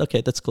with it. They went, okay,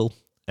 that's cool.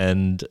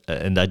 And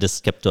I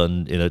just kept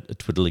on,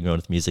 twiddling around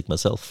with music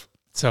myself.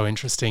 So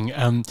interesting.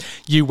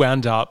 You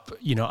wound up,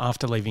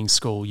 after leaving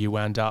school, you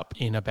wound up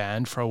in a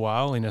band for a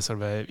while, in a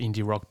sort of an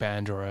indie rock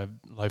band or a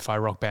lo-fi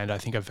rock band, I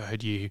think I've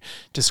heard you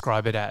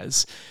describe it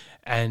as.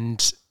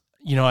 And,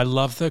 I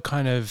love the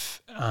kind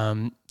of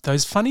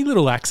those funny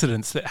little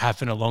accidents that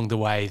happen along the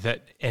way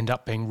that end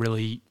up being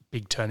really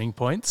big turning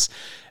points.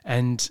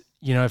 And,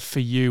 for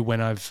you,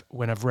 when I've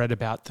read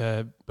about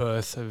the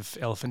birth of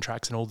Elefant,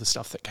 Traks and all the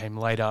stuff that came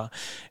later,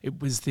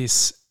 it was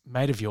this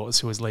mate of yours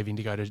who was leaving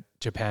to go to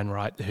Japan,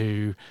 right?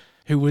 Who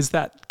was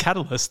that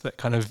catalyst that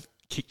kind of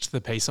kicked the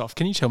piece off?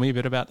 Can you tell me a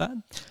bit about that?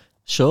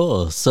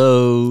 Sure.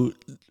 So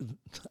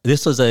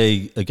this was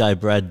a guy,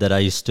 Brad, that I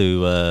used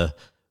to,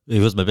 he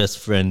was my best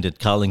friend at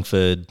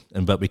Carlingford,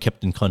 but we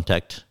kept in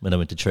contact when I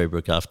went to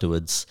Cherrybrook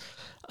afterwards.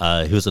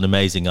 He was an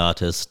amazing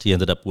artist. He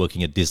ended up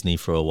working at Disney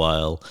for a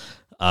while.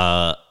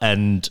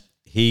 And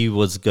he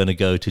was going to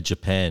go to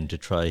Japan to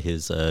try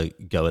his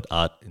go at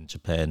art in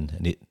Japan.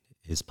 And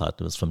his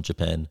partner was from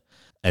Japan,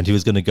 and he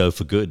was going to go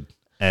for good.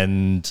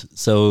 And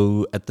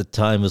so at the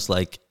time it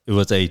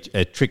was a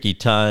tricky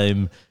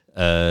time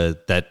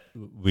that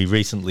we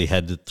recently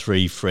had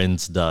 3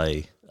 friends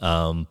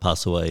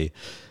pass away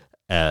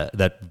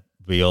that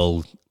we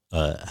all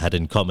had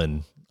in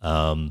common.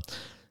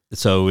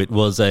 So it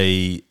was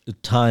a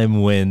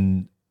time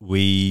when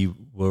we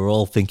were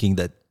all thinking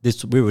that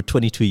we were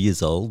 22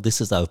 years old.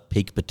 This is our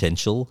peak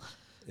potential.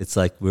 It's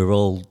like we're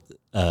all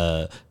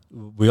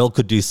we all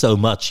could do so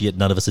much, yet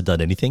none of us had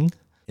done anything,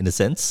 in a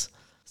sense.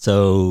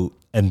 So,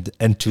 and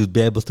to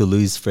be able to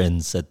lose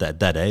friends at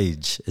that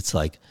age, it's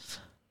like,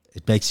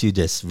 it makes you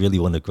just really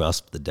want to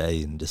grasp the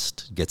day and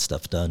just get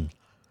stuff done.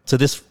 So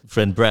this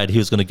friend, Brad, he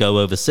was going to go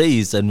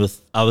overseas, and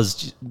I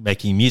was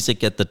making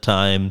music at the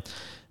time.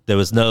 There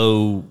was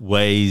no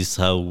ways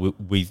how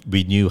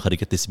we knew how to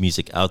get this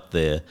music out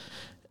there.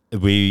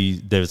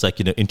 There was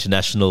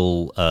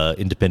international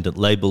independent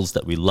labels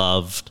that we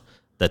loved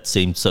that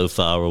seemed so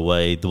far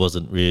away. There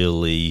wasn't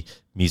really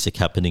music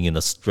happening in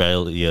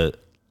Australia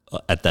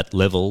at that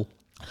level.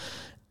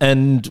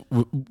 And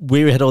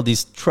we had all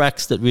these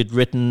tracks that we'd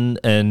written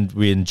and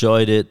we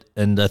enjoyed it.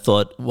 And I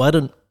thought, why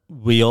don't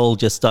we all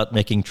just start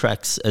making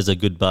tracks as a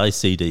goodbye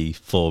CD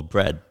for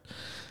Brad?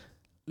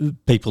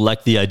 People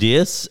liked the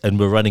ideas and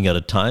we're running out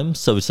of time.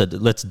 So we said,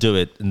 let's do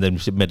it. And then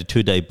we made a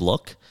 2-day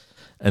block.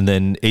 And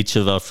then each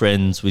of our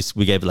friends,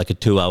 we gave like a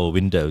 2-hour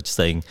window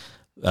saying,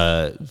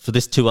 for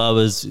this 2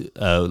 hours,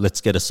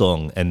 let's get a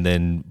song. And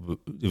then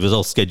it was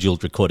all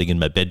scheduled recording in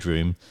my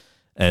bedroom.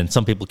 And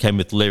some people came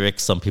with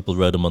lyrics, some people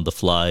wrote them on the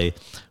fly.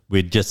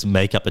 We'd just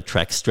make up a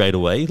track straight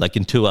away. Like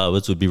in 2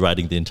 hours, we'd be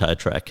writing the entire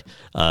track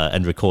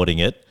and recording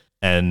it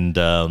and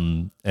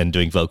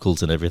doing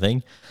vocals and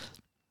everything.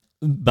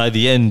 By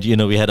the end,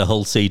 we had a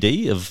whole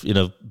CD of,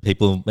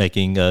 people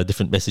making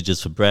different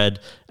messages for Brad,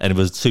 and it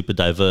was super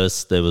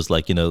diverse. There was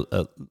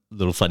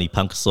little funny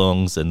punk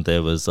songs, and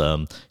there was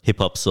hip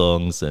hop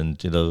songs,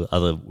 and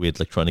other weird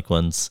electronic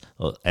ones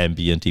or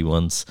ambient-y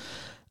ones.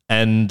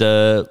 And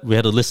we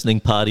had a listening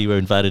party. We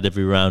invited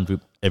everyone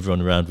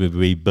around.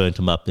 We burnt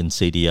them up in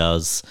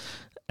CDRs,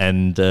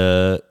 and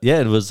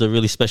it was a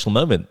really special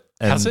moment.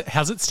 And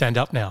how's it stand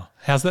up now?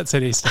 How's that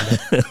CD stand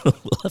up?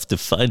 We'll have to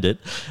find it.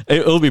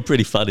 It'll be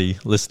pretty funny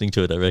listening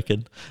to it, I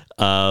reckon.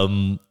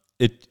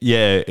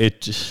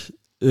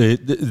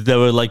 They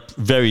were like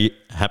very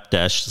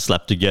hapdash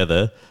slapped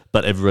together,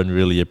 but everyone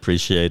really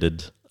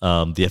appreciated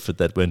the effort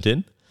that went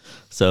in.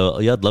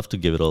 So yeah, I'd love to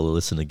give it all a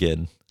listen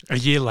again. A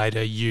year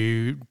later,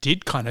 you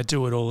did kind of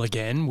do it all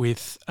again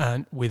with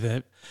the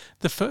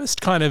first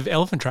kind of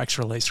Elefant Traks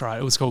release, right?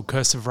 It was called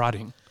Curse of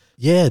Writing.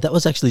 Yeah, that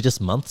was actually just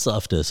months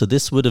after. So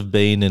this would have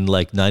been in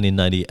like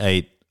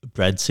 1998.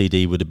 Brad's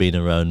CD would have been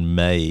around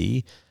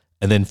May.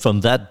 And then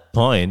from that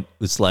point,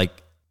 it's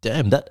like,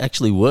 damn, that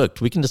actually worked.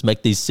 We can just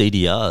make these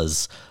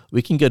CDRs.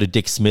 We can go to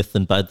Dick Smith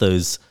and buy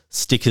those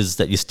stickers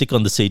that you stick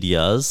on the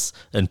CDRs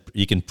and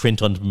you can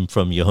print on them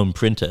from your home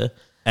printer.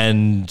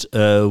 And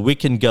we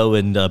can go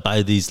and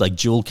buy these like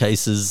jewel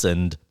cases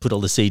and put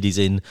all the CDs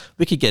in.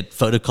 We could get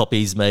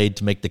photocopies made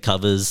to make the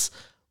covers.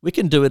 We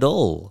can do it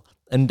all.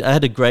 And I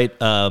had a great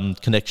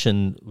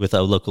connection with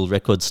our local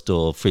record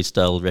store,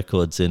 Freestyle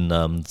Records in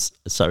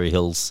Surrey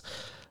Hills.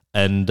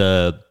 And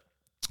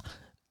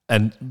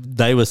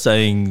they were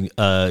saying,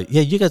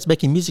 you guys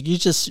making music, you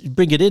just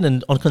bring it in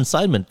and on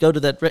consignment. Go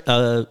to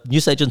that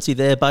news agency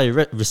there, buy a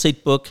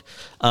receipt book.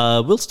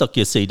 We'll stock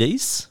your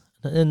CDs.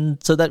 And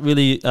so that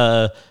really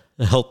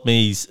helped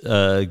me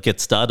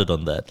get started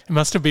on that. It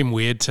must have been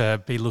weird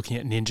to be looking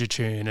at Ninja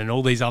Tune and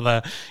all these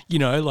other,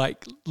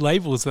 like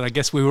labels that I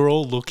guess we were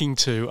all looking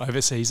to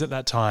overseas at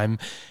that time.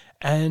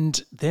 And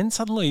then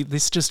suddenly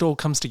this just all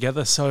comes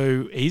together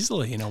so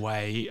easily in a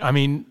way. I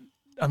mean,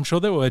 I'm sure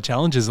there were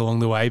challenges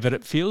along the way, but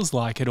it feels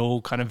like it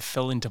all kind of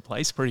fell into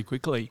place pretty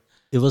quickly.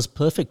 It was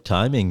perfect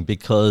timing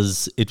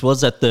because it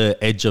was at the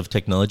edge of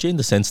technology in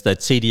the sense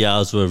that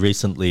CDRs were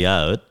recently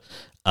out.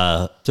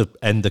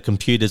 And the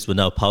computers were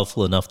now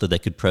powerful enough that they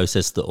could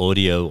process the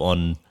audio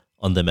on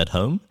them at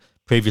home.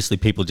 Previously,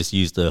 people just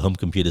used the home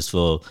computers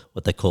for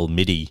what they call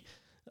MIDI,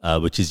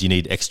 which is you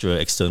need extra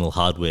external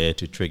hardware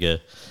to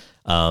trigger.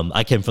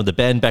 I came from the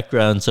band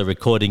background, so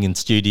recording in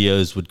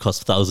studios would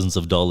cost thousands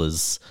of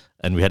dollars,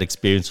 and we had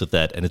experience with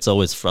that. And it's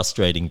always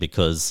frustrating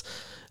because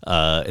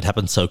it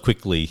happens so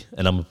quickly,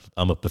 and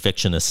I'm a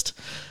perfectionist.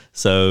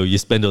 So you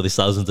spend all these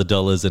thousands of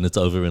dollars, and it's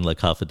over in like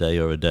half a day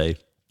or a day.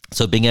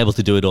 So being able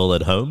to do it all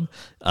at home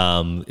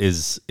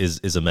is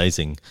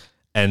amazing.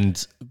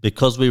 And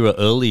because we were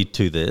early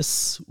to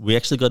this, we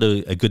actually got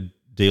a good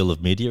deal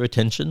of media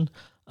attention.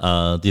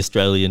 The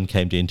Australian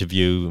came to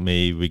interview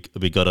me.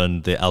 We got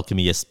on the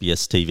Alchemy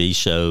SBS TV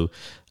show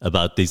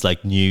about these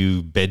like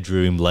new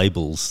bedroom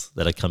labels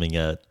that are coming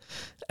out.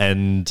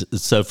 And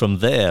so from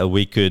there,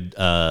 we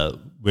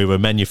were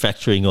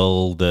manufacturing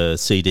all the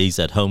CDs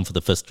at home for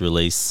the first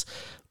release.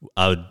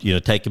 I would,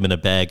 take them in a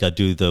bag. I'd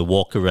do the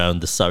walk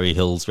around the Surrey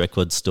Hills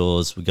record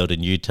stores. We'd go to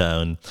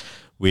Newtown.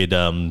 We'd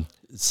go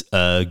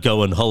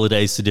on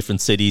holidays to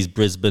different cities,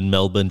 Brisbane,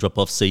 Melbourne, drop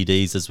off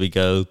CDs as we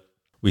go.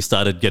 We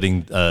started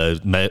getting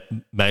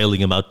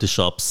mailing them out to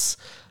shops.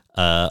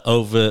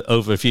 Over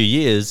a few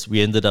years, we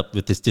ended up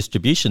with this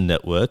distribution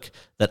network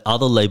that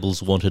other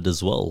labels wanted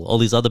as well. All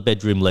these other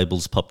bedroom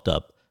labels popped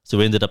up. So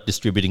we ended up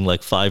distributing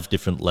like 5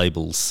 different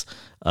labels,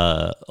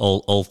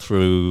 all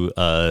through,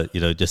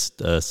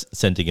 just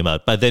sending them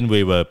out. By then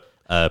we were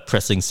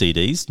pressing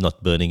CDs,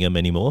 not burning them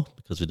anymore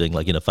because we're doing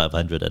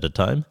 500 at a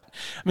time.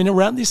 I mean,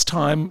 around this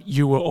time,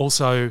 you were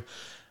also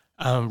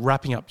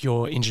wrapping up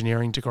your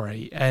engineering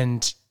degree,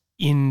 and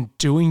in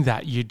doing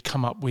that, you'd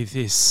come up with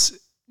this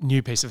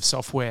new piece of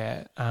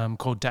software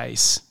called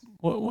DACE.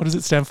 What does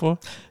it stand for?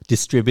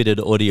 Distributed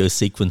Audio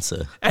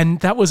Sequencer. And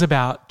that was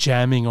about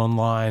jamming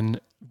online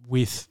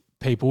with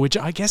people, which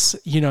I guess,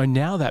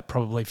 now that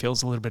probably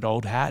feels a little bit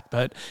old hat,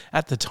 but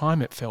at the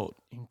time it felt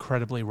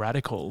incredibly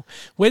radical.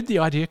 Where'd the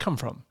idea come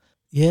from?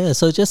 Yeah,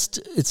 so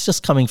it's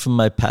just coming from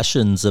my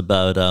passions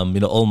about,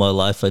 all my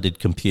life I did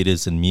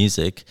computers and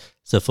music.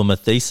 So for my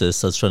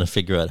thesis, I was trying to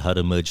figure out how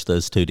to merge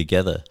those two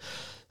together.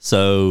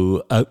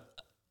 So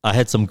I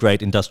had some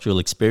great industrial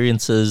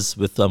experiences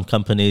with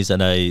companies,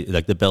 and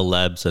like the Bell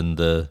Labs and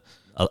the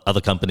other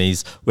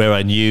companies, where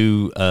I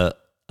knew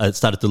I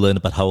started to learn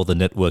about how all the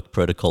network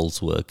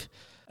protocols work.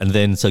 And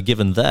then, so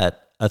given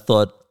that, I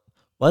thought,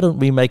 why don't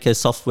we make a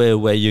software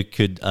where you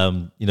could,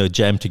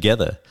 jam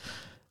together?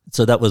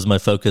 So that was my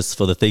focus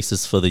for the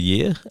thesis for the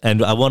year.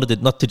 And I wanted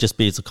it not to just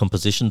be as a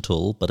composition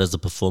tool, but as a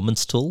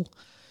performance tool.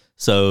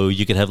 So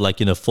you could have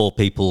 4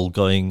 people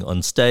going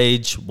on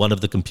stage, one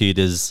of the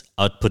computers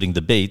outputting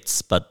the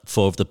beats, but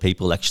 4 of the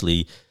people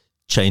actually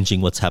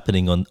changing what's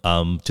happening on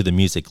to the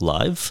music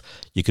live.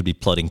 You could be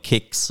plotting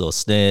kicks or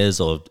snares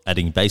or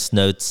adding bass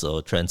notes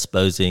or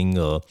transposing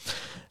to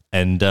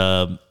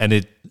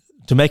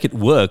make it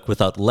work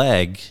without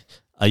lag.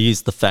 I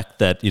used the fact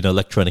that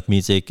electronic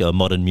music or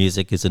modern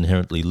music is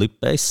inherently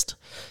loop based,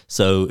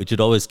 so it should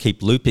always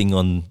keep looping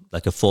on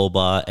like a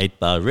 4-bar,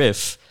 8-bar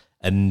riff,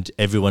 and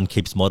everyone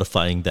keeps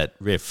modifying that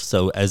riff.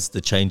 So as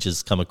the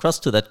changes come across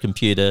to that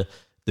computer,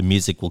 the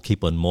music will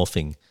keep on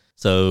morphing.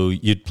 So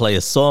you'd play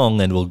a song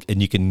and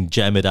you can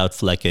jam it out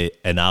for like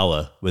an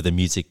hour where the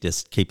music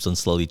just keeps on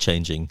slowly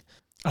changing.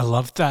 I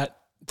love that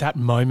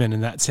moment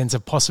and that sense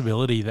of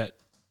possibility that,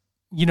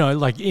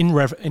 in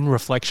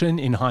reflection,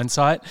 in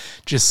hindsight,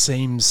 just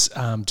seems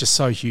just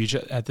so huge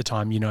at the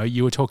time.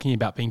 You were talking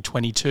about being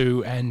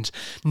 22 and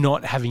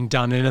not having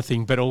done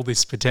anything, but all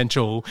this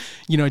potential.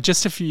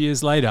 Just a few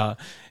years later,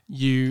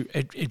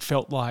 it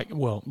felt like,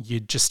 well,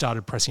 you'd just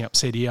started pressing up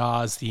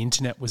CDRs, the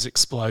internet was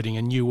exploding,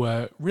 and you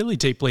were really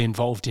deeply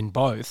involved in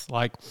both,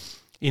 like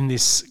in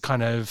this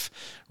kind of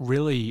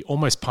really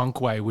almost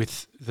punk way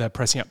with the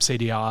pressing up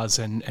CDRs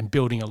and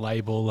building a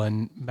label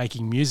and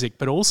making music,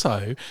 but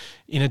also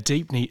in a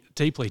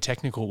deeply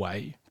technical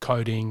way,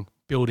 coding,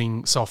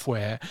 building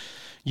software.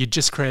 You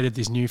just created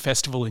this new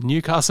festival in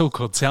Newcastle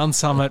called Sound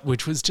Summit,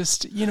 which was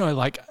just,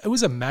 it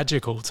was a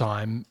magical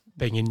time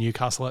being in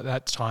Newcastle at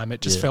that time.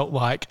 It just felt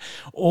like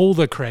all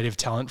the creative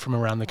talent from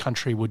around the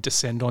country would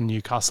descend on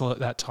Newcastle at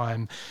that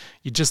time.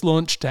 You just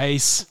launched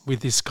DACE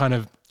with this kind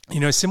of,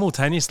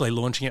 simultaneously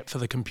launching it for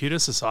the Computer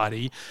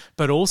Society,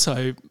 but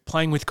also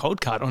playing with Cold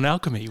Cut on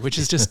Alchemy, which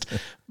is just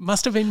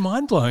must have been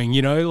mind-blowing,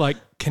 like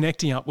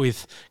connecting up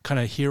with kind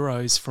of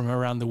heroes from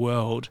around the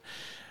world.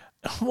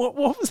 What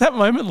was that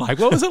moment like?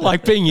 What was it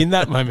like being in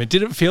that moment?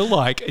 Did it feel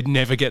like it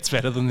never gets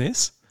better than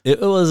this?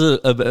 It was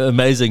an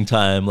amazing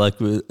time.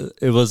 Like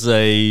it was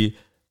a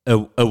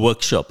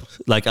workshop.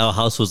 Like our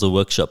house was a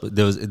workshop.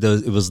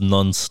 It was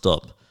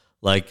non-stop.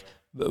 Like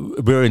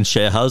we were in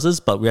share houses,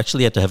 but we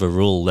actually had to have a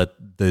rule that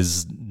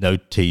there's no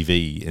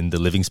TV in the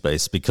living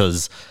space,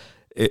 because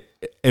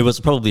it was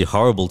probably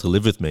horrible to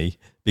live with me,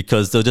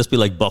 because there'll just be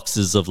like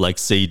boxes of like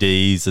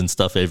CDs and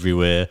stuff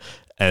everywhere.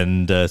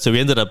 And so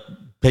we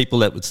people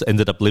that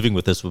ended up living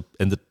with us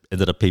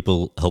ended up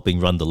people helping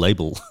run the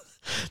label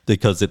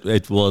because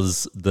it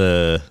was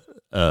the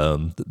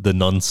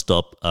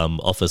non-stop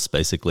office,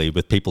 basically,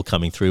 with people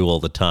coming through all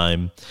the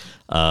time.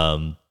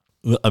 I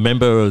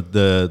remember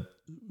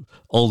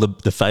all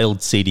the failed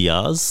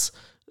CDRs,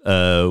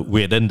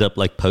 we'd end up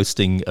like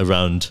posting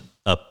around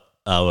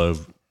our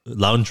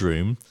lounge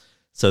room.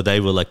 So they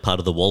were like part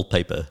of the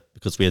wallpaper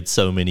because we had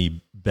so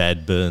many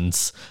bad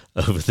burns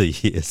over the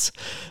years.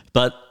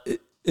 But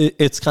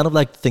it's kind of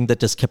like the thing that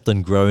just kept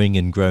on growing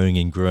and growing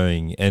and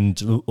growing. And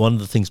one of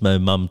the things my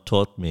mum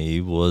taught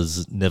me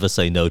was never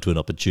say no to an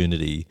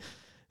opportunity.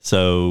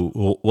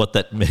 So what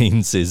that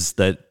means is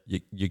that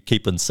you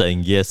keep on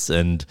saying yes,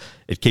 and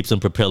it keeps on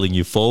propelling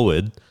you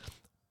forward.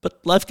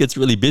 But life gets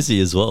really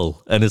busy as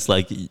well. And it's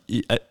like,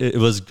 it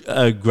was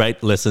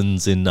great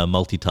lessons in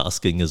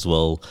multitasking as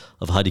well,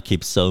 of how to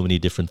keep so many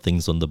different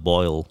things on the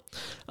boil.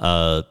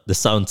 The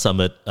Sound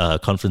Summit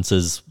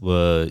conferences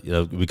were,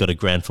 we got a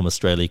grant from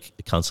Australia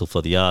Council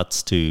for the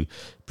Arts to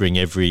bring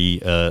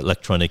every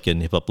electronic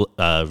and hip-hop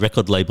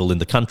record label in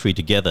the country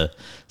together,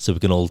 so we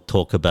can all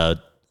talk about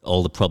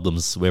all the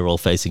problems we're all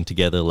facing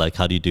together, like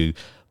how do you do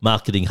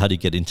marketing, how do you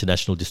get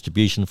international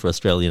distribution for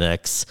Australian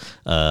acts,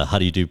 how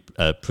do you do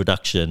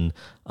production,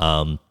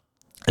 and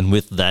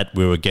with that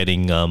we were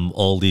getting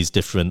all these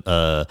different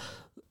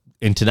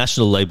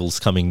international labels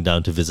coming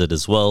down to visit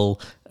as well,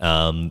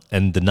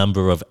 and the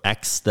number of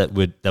acts that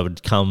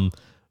would come,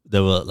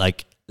 there were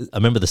like, I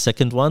remember the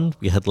second one,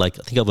 we had like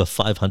I think over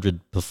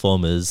 500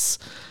 performers.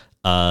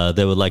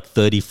 There were like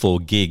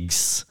 34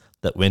 gigs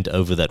that went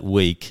over that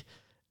week,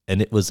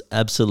 and it was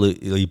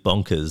absolutely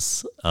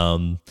bonkers.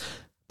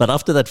 But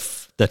after that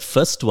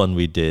first one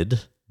we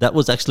did, that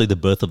was actually the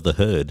birth of the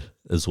herd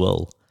as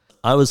well.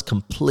 I was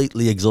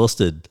completely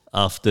exhausted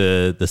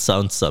after the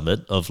Sound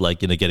Summit of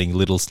getting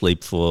little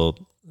sleep for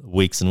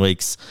weeks and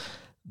weeks,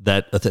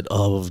 that I thought,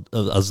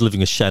 I was living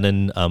with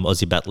Shannon,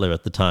 Aussie battler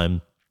at the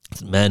time. I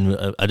said,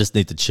 man, I just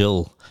need to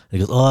chill.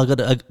 And he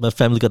goes, my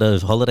family got a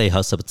holiday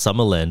house up at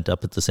Summerland,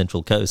 up at the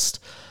Central Coast.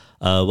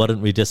 Why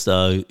don't we just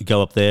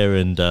go up there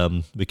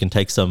and we can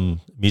take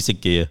some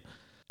music gear?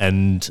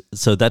 And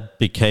so that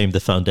became the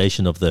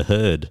foundation of the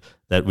herd,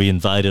 that we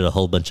invited a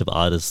whole bunch of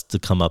artists to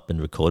come up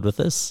and record with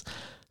us.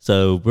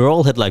 So we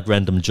all had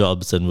random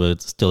jobs and we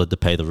still had to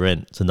pay the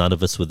rent. So none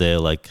of us were there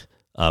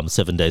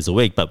 7 days a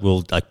week, but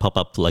we'll pop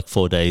up for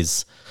 4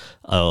 days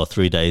or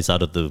 3 days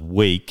out of the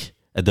week.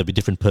 And there'll be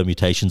different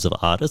permutations of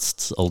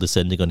artists all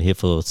descending on here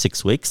for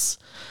 6 weeks.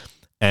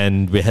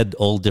 And we had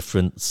all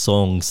different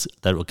songs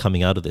that were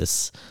coming out of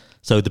this.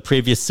 So the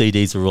previous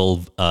CDs were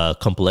all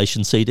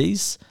compilation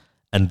CDs.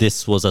 And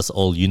this was us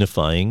all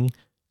unifying,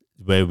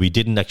 where we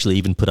didn't actually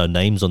even put our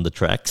names on the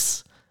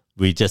tracks.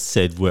 We just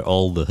said we're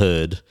all the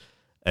herd.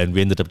 And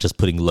we ended up just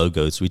putting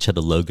logos. We each had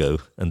a logo,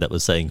 and that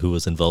was saying who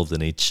was involved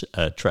in each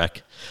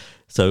track.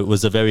 So it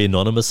was a very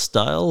anonymous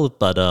style,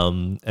 but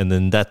and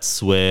then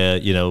that's where,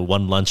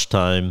 one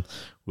lunchtime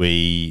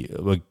we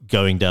were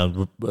going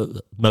down.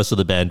 Most of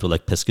the band were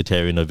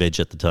pescatarian or veg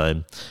at the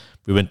time.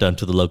 We went down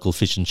to the local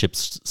fish and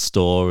chips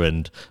store,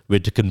 and we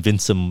had to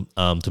convince them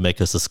to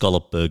make us a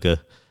scallop burger.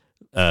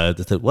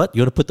 They said, "What?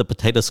 You want to put the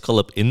potato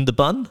scallop in the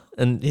bun?"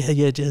 And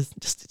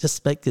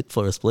just make it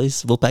for us,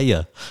 please. We'll pay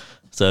you.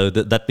 So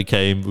that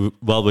became,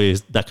 while we were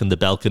back on the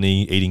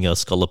balcony eating our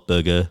scallop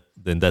burger,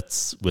 then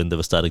that's when they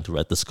were starting to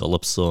write the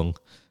scallop song.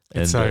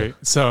 And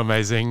it's so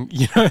amazing.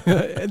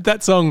 That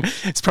song,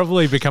 it's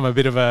probably become a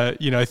bit of a,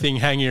 thing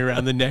hanging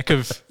around the neck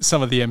of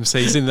some of the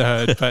MCs in the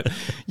herd. But,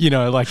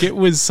 it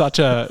was such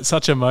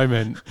a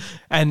moment.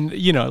 And,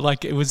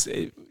 it was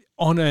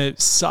on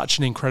such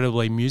an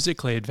incredibly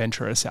musically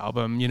adventurous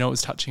album. It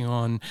was touching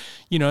on,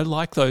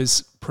 like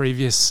those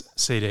previous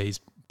CDs,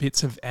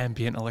 bits of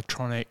ambient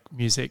electronic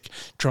music,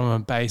 drum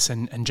and bass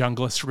and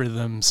junglist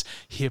rhythms,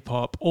 hip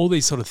hop, all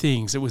these sort of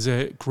things. It was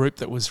a group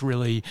that was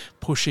really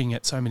pushing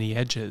at so many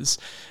edges.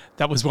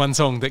 That was one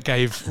song that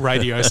gave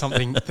radio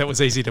something that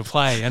was easy to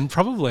play, and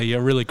probably a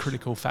really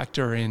critical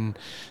factor in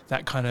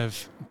that kind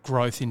of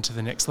growth into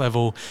the next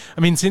level.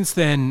 I mean, since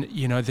then,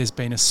 there's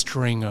been a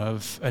string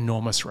of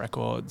enormous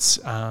records,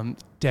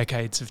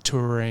 decades of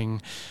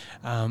touring.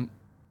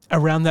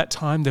 Around that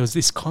time, there was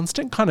this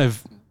constant kind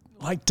of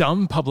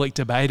dumb public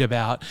debate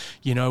about,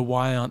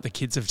 why aren't the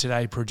kids of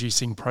today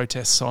producing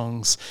protest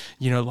songs,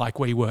 like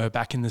we were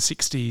back in the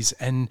 60s.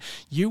 And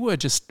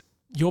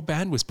your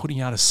band was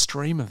putting out a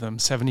stream of them,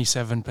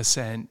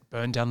 77%,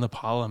 Burn Down the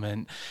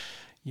Parliament.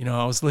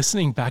 I was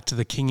listening back to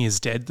The King Is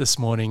Dead this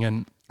morning,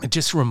 and it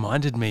just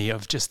reminded me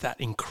of just that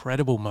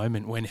incredible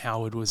moment when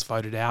Howard was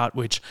voted out,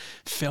 which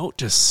felt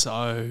just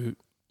so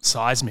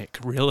seismic,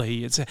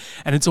 really.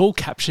 And it's all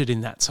captured in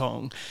that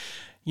song.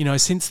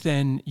 Since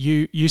then,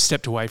 you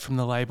stepped away from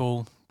the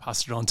label,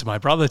 passed it on to my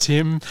brother,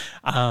 Tim,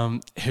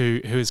 who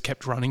has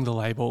kept running the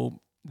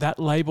label. That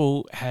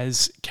label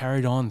has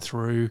carried on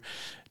through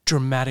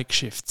dramatic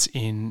shifts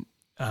in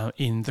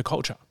the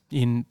culture,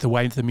 in the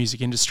way the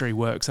music industry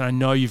works. And I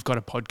know you've got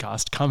a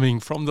podcast coming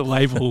from the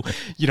label.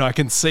 I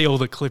can see all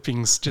the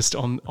clippings just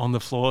on the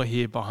floor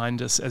here behind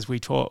us as we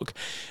talk.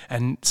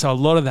 And so a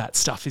lot of that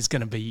stuff is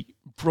going to be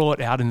brought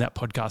out in that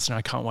podcast, and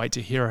I can't wait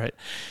to hear it.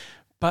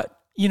 But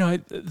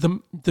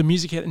the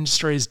music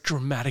industry has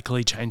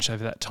dramatically changed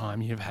over that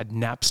time. You've had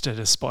Napster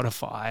to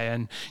Spotify,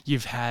 and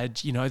you've had,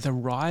 the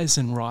rise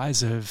and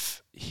rise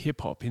of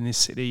hip hop in this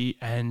city,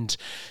 and,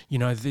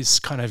 this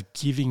kind of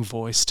giving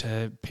voice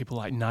to people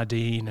like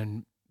Nadine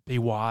and Be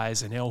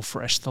Wise and El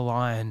Fresh the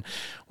Lion,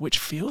 which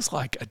feels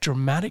like a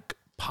dramatic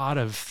part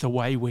of the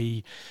way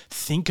we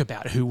think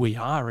about who we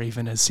are,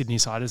 even as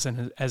Sydneysiders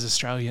and as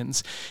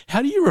Australians.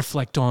 How do you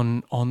reflect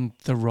on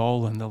the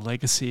role and the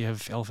legacy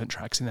of Elefant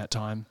Traks in that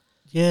time?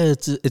 Yeah,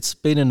 it's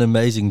been an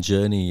amazing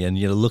journey, and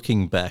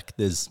looking back,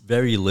 there's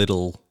very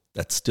little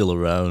that's still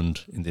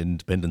around in the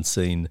independent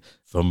scene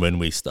from when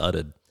we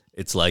started.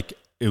 It's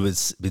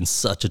been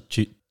such a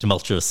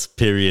tumultuous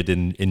period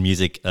in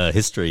music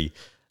history,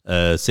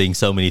 seeing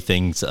so many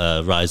things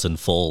rise and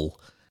fall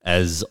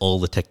as all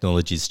the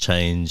technologies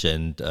change,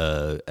 and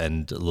a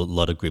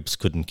lot of groups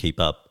couldn't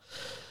keep up.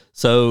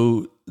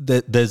 So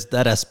there's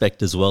that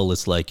aspect as well.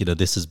 It's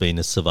this has been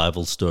a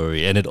survival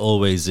story, and it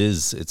always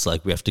is. It's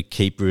we have to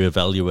keep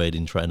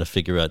reevaluating, trying to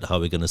figure out how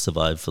we're going to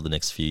survive for the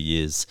next few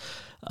years.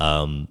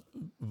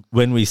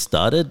 When we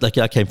started,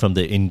 I came from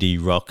the indie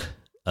rock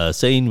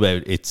scene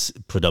where it's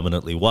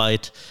predominantly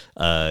white.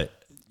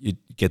 You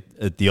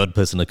get the odd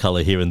person of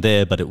color here and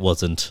there, but it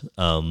wasn't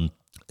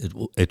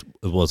it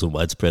wasn't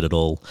widespread at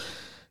all.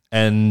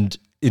 And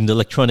in the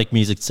electronic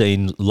music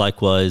scene,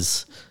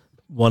 likewise.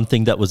 One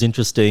thing that was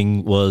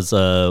interesting was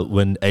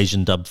when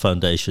Asian Dub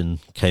Foundation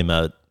came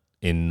out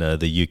in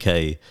the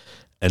UK,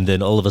 and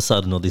then all of a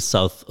sudden all these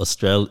South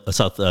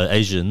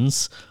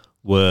Asians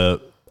were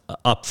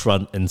up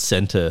front and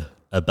center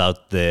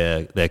about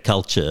their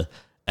culture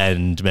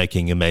and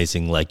making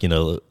amazing, like,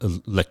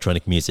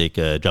 electronic music,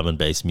 drum and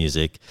bass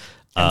music.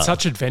 And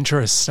such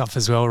adventurous stuff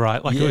as well,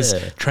 right? Like it was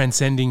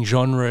transcending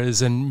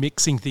genres and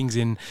mixing things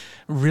in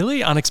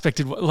really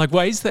unexpected, like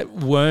ways that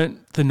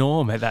weren't the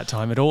norm at that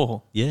time at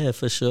all. Yeah,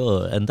 for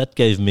sure. And that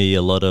gave me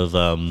a lot of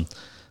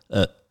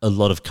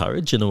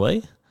courage in a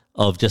way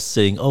of just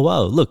saying, oh,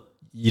 wow, look,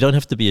 you don't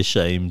have to be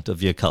ashamed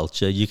of your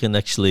culture. You can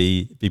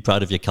actually be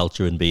proud of your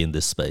culture and be in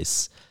this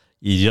space.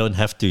 You don't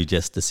have to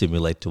just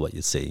assimilate to what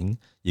you're seeing.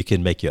 You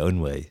can make your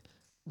own way.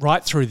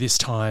 Right through this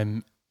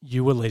time,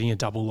 you were leading a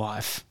double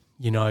life.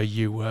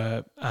 You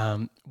were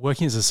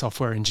working as a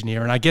software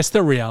engineer. And I guess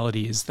the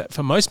reality is that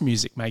for most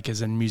music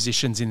makers and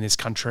musicians in this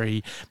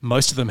country,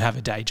 most of them have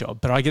a day job.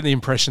 But I get the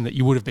impression that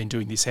you would have been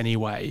doing this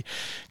anyway.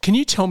 Can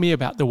you tell me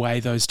about the way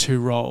those two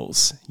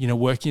roles,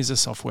 working as a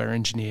software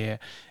engineer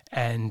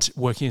and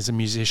working as a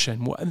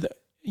musician,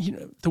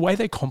 the way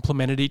they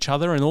complemented each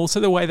other and also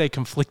the way they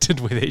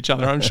conflicted with each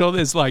other? I'm sure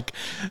there's like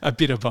a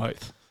bit of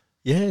both.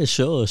 Yeah,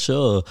 sure.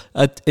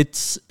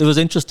 It was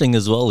interesting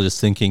as well,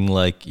 just thinking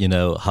like,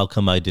 how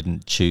come I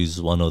didn't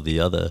choose one or the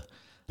other?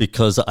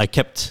 Because I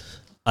kept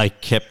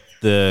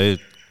the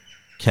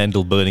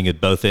candle burning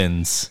at both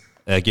ends,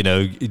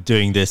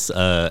 doing this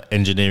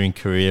engineering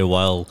career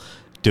while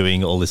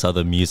doing all this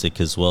other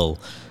music as well.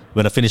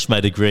 When I finished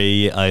my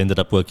degree, I ended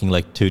up working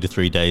like 2 to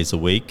 3 days a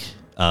week,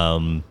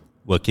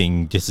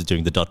 working just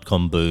during the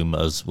 .com boom.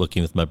 I was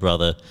working with my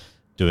brother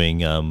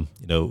doing,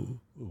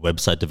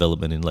 website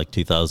development in like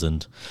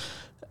 2000.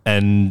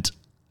 And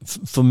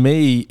for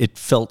me, it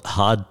felt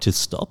hard to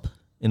stop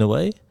in a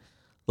way.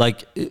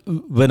 Like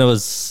when I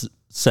was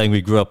saying we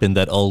grew up in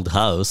that old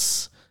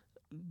house,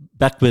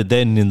 back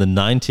then in the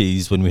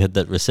 90s when we had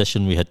that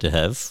recession we had to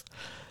have,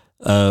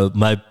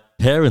 my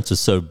parents were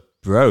so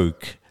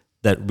broke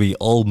that we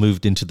all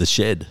moved into the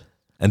shed.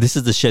 And this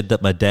is the shed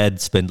that my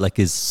dad spent like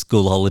his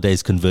school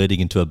holidays converting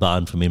into a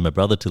barn for me and my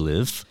brother to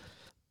live.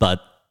 But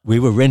we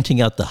were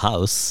renting out the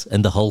house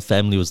and the whole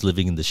family was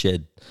living in the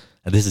shed.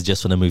 And this is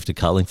just when I moved to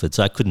Carlingford.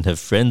 So I couldn't have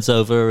friends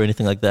over or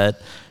anything like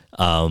that.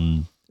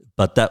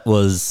 But that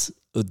was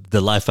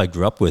the life I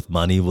grew up with.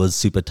 Money was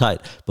super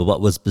tight. But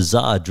what was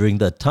bizarre during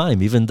that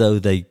time, even though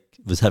they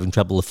was having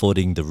trouble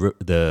affording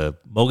the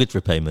mortgage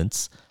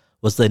repayments,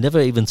 was they never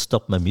even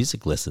stopped my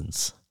music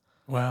lessons.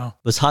 Wow.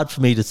 It was hard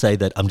for me to say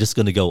that I'm just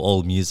going to go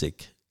all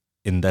music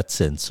in that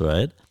sense,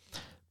 right?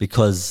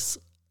 Because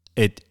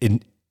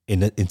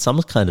in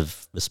some kind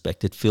of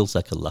respect, it feels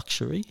like a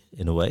luxury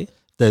in a way.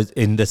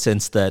 In the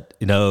sense that,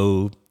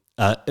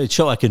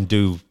 sure, I can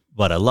do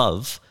what I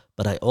love,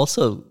 but I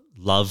also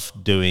love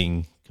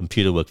doing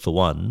computer work for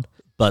one,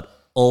 but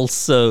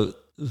also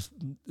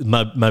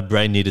my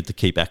brain needed to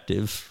keep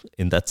active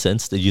in that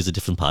sense, to use a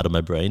different part of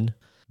my brain.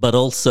 But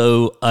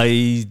also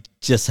I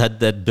just had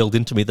that built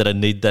into me that I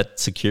need that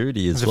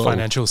security as well. The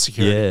financial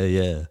security.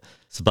 Yeah.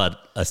 So,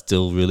 but I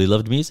still really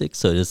loved music,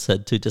 so I just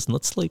had to just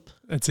not sleep.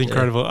 That's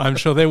incredible. Yeah. I'm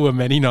sure there were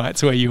many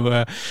nights where you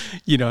were,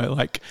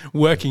 like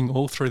working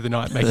all through the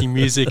night, making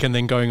music and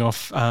then going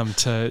off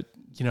to,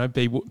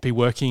 be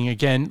working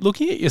again.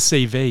 Looking at your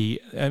CV,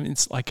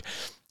 it's like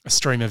a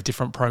stream of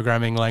different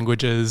programming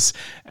languages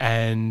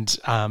and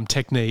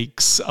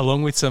techniques,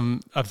 along with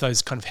some of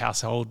those kind of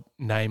household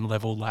name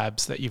level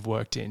labs that you've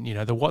worked in.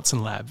 The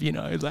Watson lab,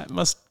 that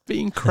must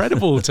be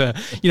incredible to,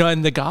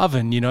 and the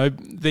Garvan,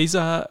 these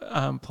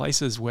are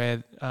places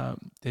where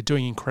they're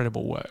doing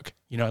incredible work,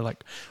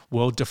 like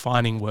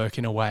world-defining work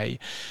in a way.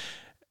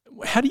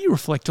 How do you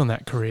reflect on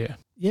that career?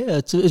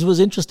 Yeah, it was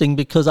interesting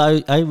because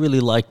I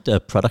really liked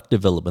product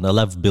development. I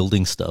love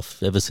building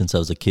stuff ever since I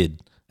was a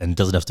kid. And it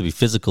doesn't have to be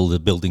physical, they're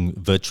building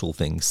virtual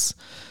things.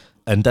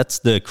 And that's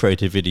the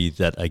creativity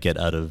that I get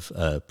out of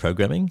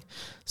programming.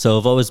 So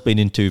I've always been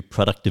into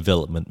product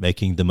development,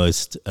 making the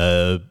most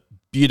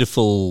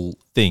beautiful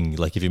thing.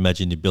 Like if you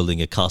imagine you're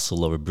building a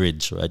castle or a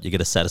bridge, right? You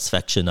get a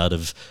satisfaction out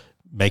of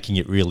making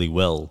it really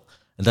well.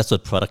 And that's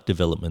what product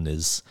development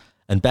is.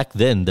 And back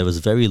then, there was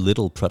very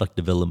little product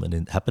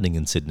development happening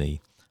in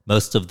Sydney.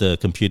 Most of the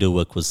computer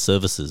work was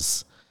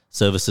services.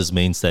 Services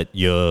means that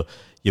you're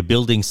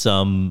building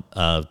some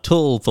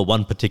tool for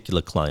one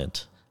particular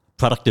client.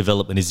 Product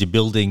development is you're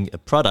building a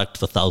product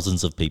for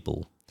thousands of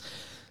people.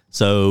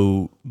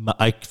 So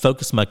I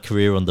focused my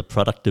career on the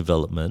product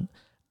development,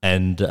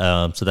 and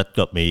so that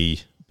got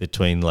me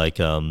between like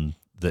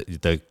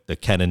the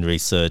Canon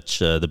Research,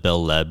 the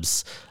Bell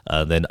Labs,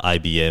 then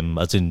IBM.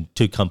 I was in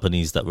 2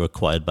 companies that were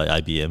acquired by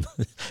IBM,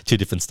 2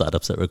 different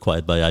startups that were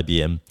acquired by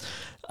IBM.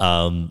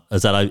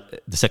 The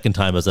second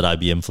time I was at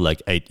IBM for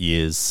like 8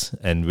 years,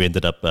 and we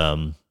ended up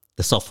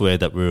the software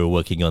that we were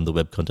working on, the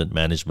web content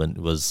management,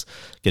 was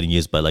getting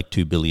used by like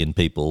 2 billion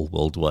people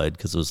worldwide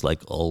because it was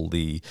like all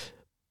the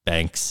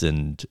banks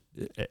and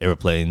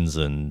airplanes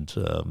and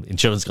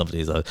insurance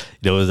companies.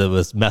 There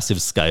was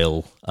massive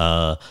scale.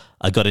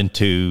 I got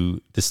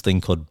into this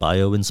thing called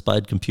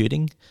bio-inspired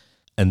computing,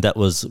 and that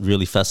was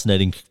really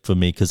fascinating for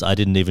me because I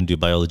didn't even do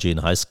biology in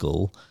high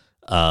school.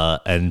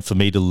 And for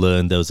me to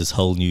learn there was this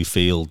whole new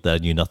field that I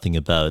knew nothing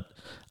about,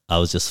 I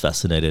was just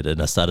fascinated,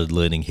 and I started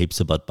learning heaps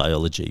about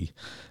biology.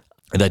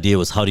 And the idea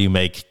was, how do you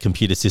make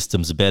computer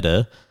systems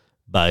better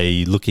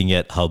by looking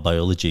at how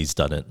biology's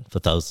done it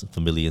for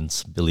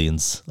millions,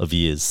 billions of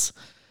years.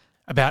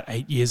 About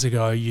 8 years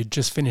ago, you'd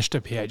just finished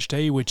a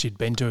PhD, which you'd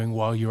been doing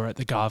while you were at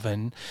the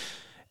Garvan,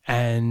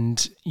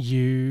 and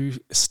you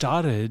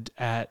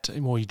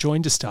you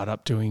joined a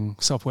startup doing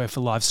software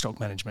for livestock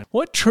management.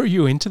 What drew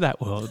you into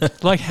that world?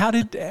 Like, how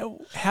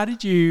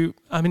did you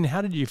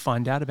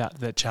find out about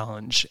the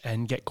challenge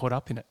and get caught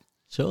up in it?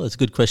 Sure, it's a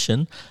good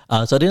question.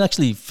 So I didn't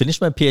actually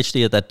finish my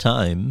PhD at that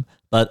time,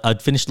 but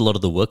I'd finished a lot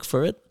of the work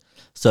for it.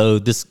 So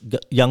this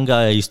young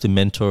guy I used to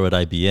mentor at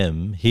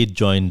IBM, he'd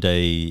joined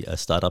a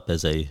startup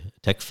as a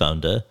tech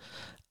founder,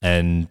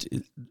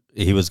 and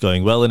he was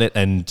going well in it,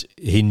 and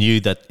he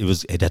knew that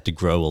it had to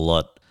grow a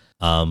lot.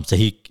 So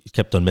he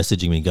kept on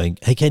messaging me going,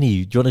 "Hey,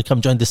 Kenny, do you want to come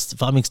join this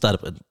farming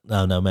startup?"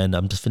 No, man,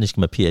 I'm just finishing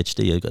my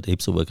PhD. I've got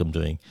heaps of work I'm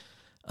doing.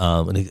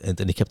 And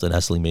then he kept on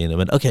hassling me, and I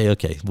went, okay,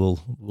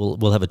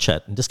 we'll have a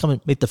chat and just come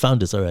and meet the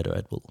founders. All right,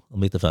 I'll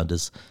meet the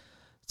founders.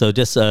 So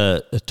just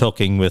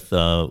talking with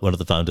one of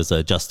the founders,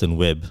 Justin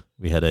Webb,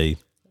 we had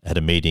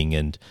a meeting,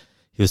 and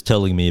he was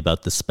telling me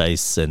about the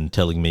space and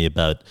telling me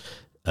about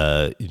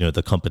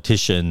the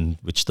competition,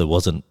 which there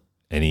wasn't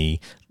any.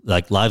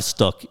 Like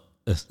livestock,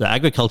 the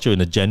agriculture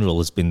in general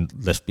has been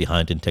left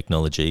behind in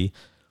technology.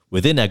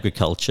 Within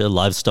agriculture,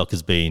 livestock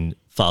has been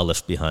far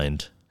left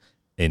behind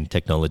in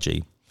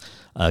technology.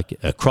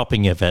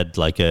 Cropping have had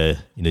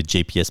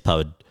GPS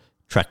powered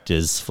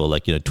tractors for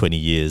 20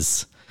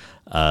 years.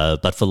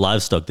 But for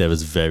livestock, there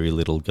was very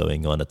little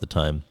going on at the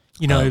time.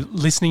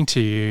 Listening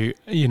to you,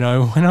 I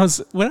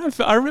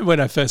remember when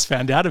I first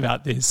found out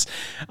about this,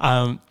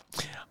 I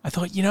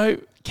thought,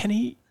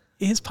 Kenny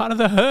is part of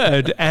the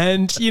herd.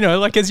 And,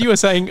 as you were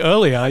saying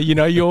earlier,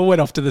 you all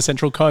went off to the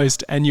Central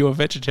Coast and you were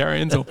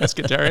vegetarians or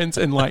pescatarians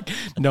and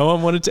no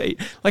one wanted to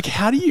eat.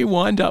 How do you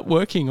wind up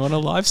working on a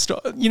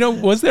livestock?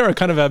 Was there a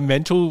kind of a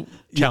mental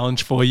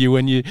challenge for you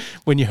when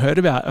you heard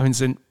about,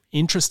 it's an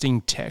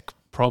interesting tech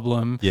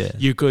problem. Yeah.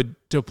 You could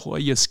deploy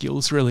your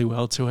skills really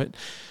well to it.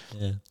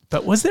 Yeah.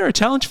 But was there a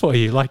challenge for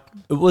you?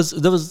 There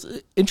was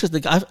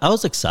interesting. I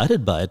was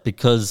excited by it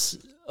because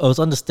I was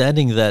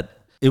understanding that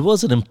it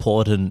was an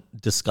important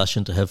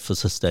discussion to have for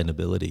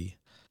sustainability.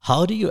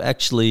 How do you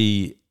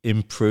actually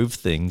improve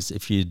things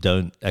if you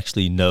don't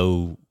actually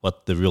know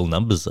what the real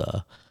numbers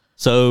are?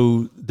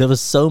 So there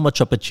was so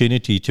much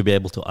opportunity to be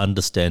able to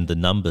understand the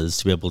numbers,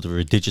 to be able to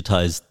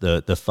digitize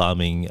the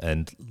farming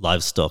and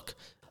livestock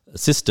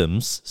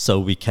systems so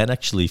we can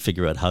actually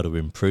figure out how to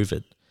improve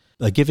it.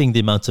 By giving the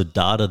amounts of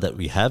data that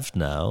we have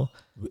now,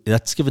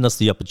 that's given us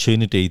the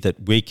opportunity that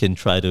we can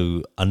try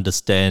to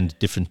understand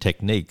different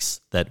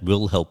techniques that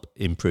will help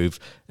improve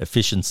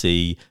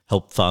efficiency,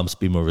 help farms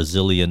be more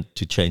resilient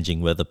to changing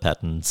weather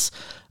patterns,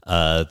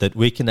 that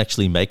we can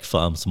actually make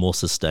farms more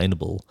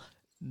sustainable,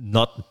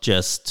 not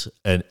just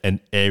an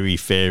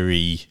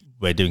airy-fairy,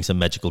 we're doing some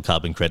magical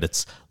carbon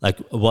credits.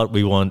 What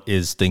we want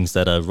is things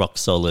that are rock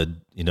solid,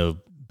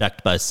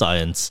 backed by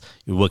science.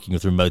 You're working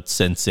with remote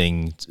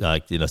sensing,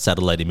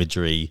 satellite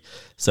imagery.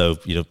 So,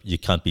 you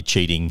can't be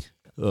cheating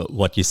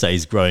what you say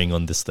is growing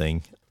on this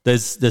thing.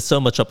 There's so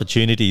much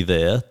opportunity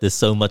there. There's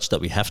so much that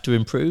we have to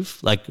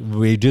improve.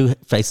 We do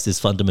face this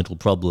fundamental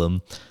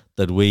problem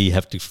that we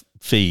have to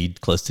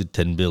feed close to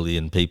 10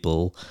 billion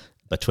people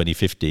by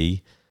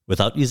 2050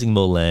 without using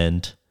more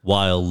land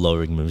while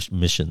lowering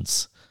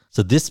emissions.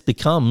 So this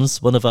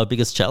becomes one of our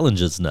biggest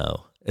challenges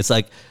now. It's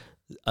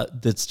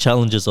there's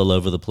challenges all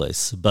over the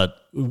place,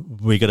 but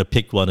we got to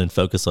pick one and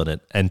focus on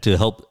it. And to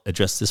help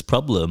address this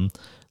problem,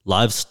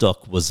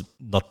 livestock was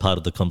not part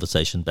of the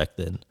conversation back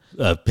then.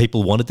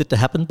 People wanted it to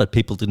happen, but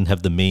people didn't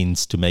have the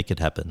means to make it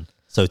happen.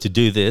 So to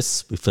do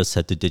this, we first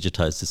had to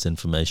digitize this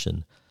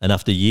information. And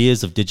after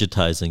years of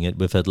digitizing it,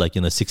 we've had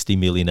 60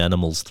 million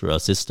animals through our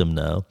system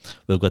now.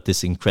 We've got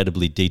this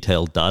incredibly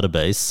detailed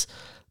database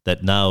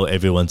that now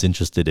everyone's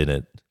interested in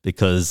it,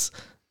 because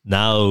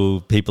now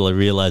people are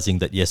realizing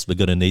that, yes, we're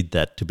going to need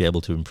that to be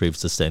able to improve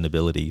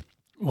sustainability.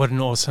 What an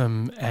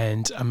awesome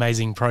and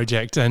amazing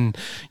project. And,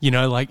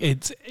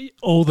 it's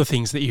all the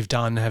things that you've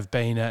done have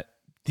been at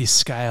this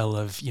scale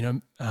of,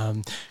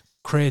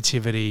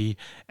 creativity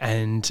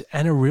and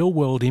a real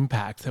world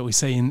impact that we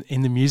see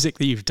in the music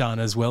that you've done,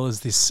 as well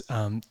as this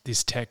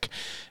tech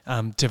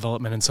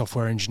development and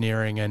software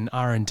engineering and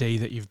R&D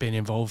that you've been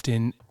involved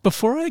in.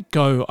 Before I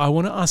go, I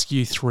want to ask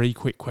you 3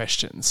 quick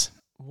questions.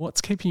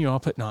 What's keeping you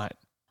up at night?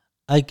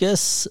 I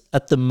guess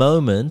at the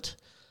moment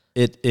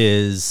it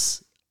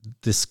is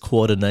this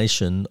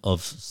coordination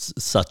of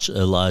such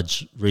a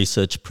large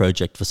research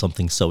project for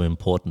something so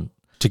important.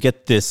 To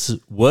get this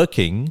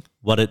working,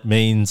 what it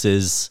means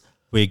is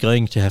we're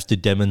going to have to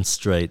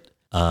demonstrate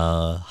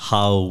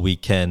how we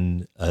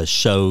can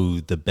show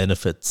the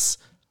benefits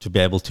to be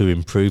able to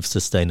improve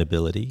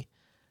sustainability.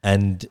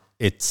 And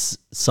it's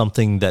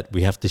something that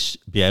we have to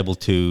be able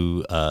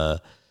to...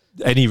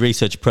 any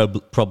research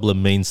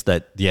problem means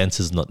that the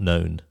answer is not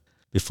known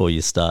before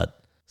you start.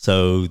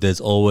 So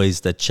there's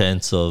always that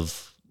chance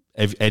of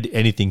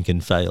anything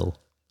can fail,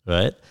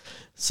 right?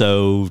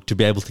 So to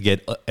be able to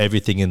get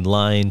everything in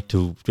line,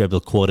 to be able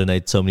to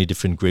coordinate so many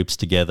different groups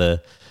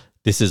together,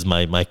 this is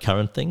my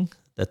current thing.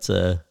 That's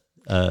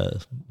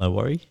my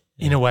worry.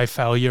 In a way,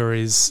 failure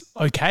is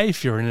okay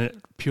if you're in a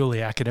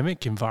purely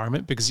academic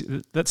environment, because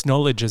that's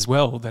knowledge as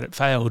well that it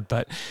failed.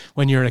 But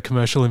when you're in a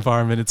commercial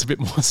environment, it's a bit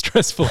more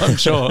stressful, I'm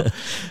sure.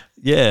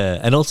 Yeah,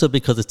 and also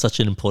because it's such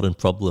an important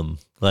problem.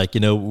 Like,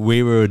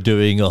 we were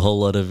doing a whole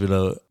lot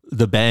of,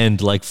 the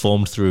band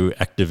formed through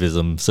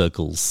activism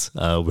circles.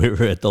 We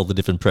were at all the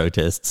different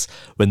protests.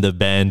 When the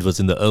band was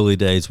in the early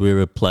days, we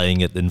were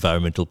playing at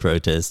environmental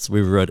protests.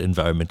 We wrote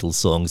environmental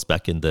songs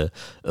back in the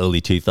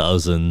early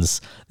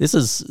 2000s. This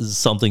is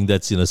something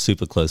that's,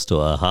 super close to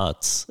our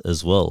hearts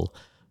as well,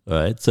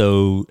 right?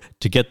 So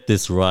to get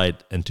this right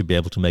and to be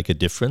able to make a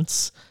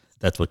difference,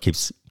 that's what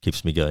keeps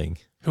me going.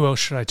 Who else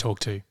should I talk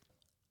to?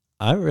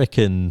 I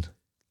reckon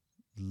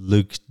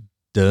Luke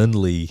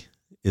Durnley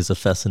is a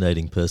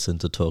fascinating person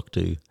to talk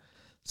to.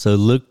 So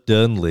Luke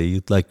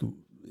Durnley,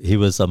 he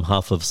was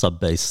half of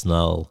Sub-Bass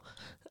Snarl,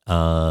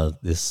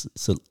 this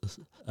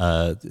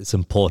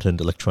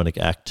important electronic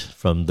act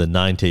from the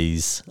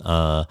 90s,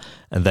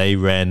 and they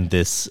ran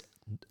this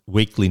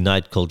weekly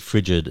night called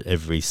Frigid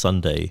every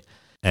Sunday,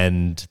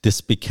 and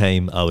this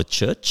became our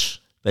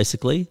church,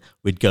 basically.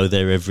 We'd go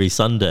there every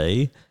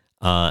Sunday,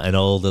 and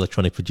all the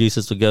electronic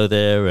producers would go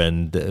there,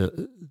 and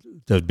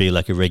there'd be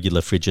a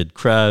regular Frigid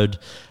crowd.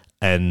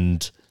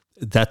 And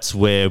that's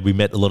where we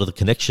met a lot of the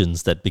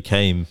connections that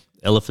became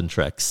Elephant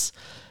Traks.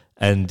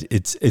 And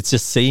it's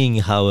just seeing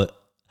how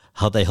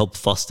they help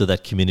foster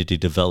that community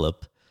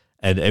develop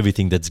and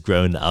everything that's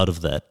grown out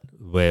of that.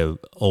 We're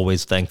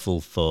always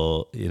thankful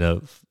for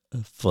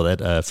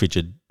that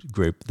Frigid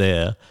group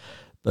there.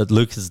 But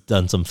Luke has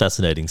done some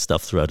fascinating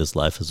stuff throughout his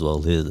life as well.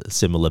 There's a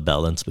similar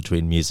balance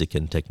between music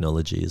and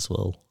technology as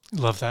well.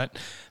 Love that.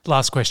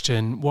 Last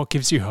question. What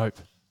gives you hope?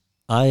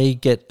 I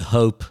get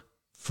hope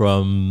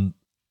from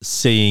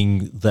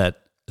seeing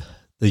that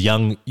the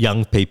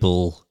young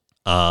people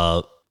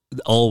are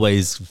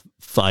always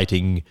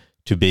fighting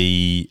to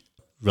be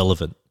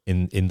relevant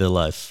in their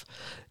life,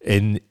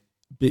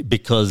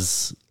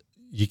 because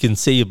you can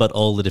see about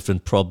all the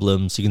different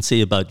problems, you can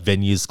see about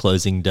venues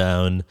closing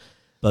down,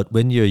 but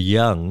when you're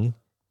young,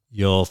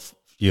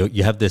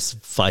 you have this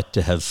fight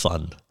to have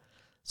fun.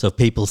 So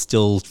people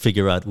still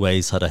figure out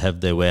ways how to have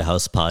their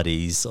warehouse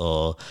parties,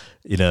 or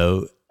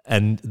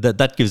and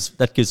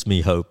that gives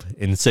me hope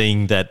in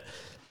seeing that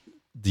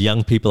the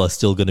young people are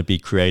still going to be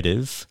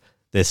creative.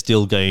 They're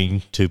still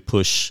going to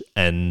push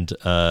and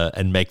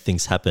make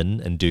things happen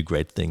and do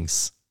great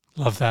things.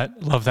 Love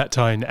that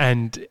tone,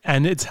 and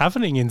it's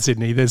happening in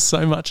Sydney. There's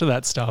so much of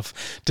that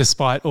stuff,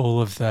 despite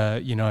all of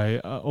the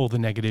all the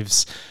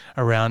negatives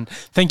around.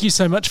 Thank you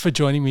so much for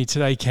joining me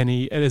today,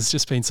 Kenny. It has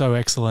just been so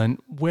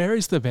excellent. Where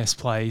is the best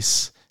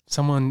place?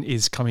 Someone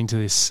is coming to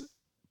this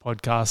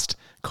podcast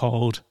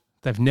cold.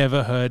 They've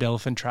never heard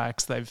Elephant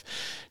Traks. They've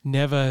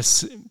never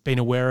been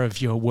aware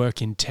of your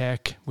work in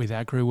tech with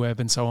AgriWebb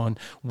and so on.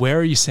 Where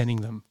are you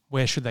sending them?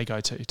 Where should they go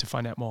to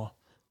find out more?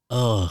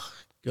 Oh,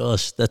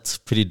 gosh, that's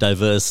pretty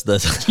diverse.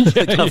 That's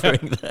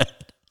covering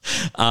that.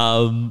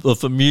 Well,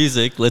 for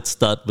music, let's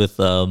start with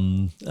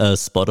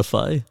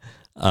Spotify.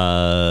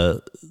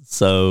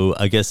 So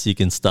I guess you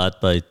can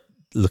start by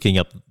looking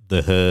up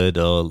The Herd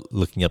or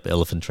looking up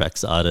Elephant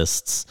Traks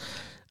artists,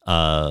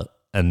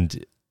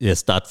 and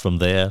start from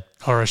there.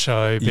 Horror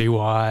Show, Be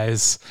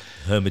Wise,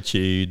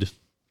 Hermitude.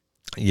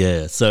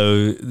 Yeah,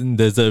 so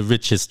there's a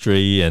rich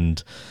history,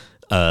 and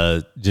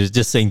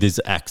just seeing these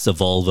acts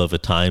evolve over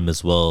time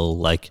as well.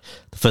 Like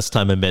the first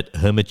time I met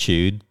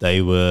Hermitude,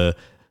 they were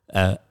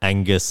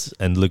Angus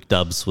and Luke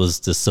Dubbs was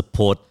the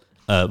support.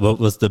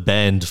 Was the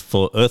band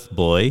for Earth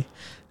Boy,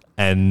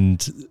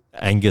 and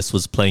Angus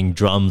was playing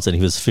drums, and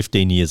he was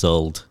 15 years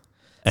old.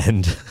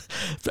 And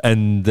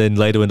then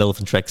later when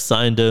Elephant Traks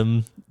signed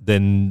him,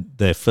 then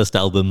their first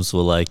albums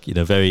were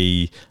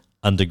very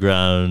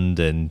underground,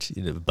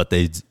 and but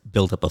they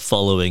built up a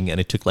following,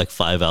 and it took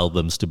 5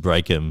 albums to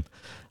break him,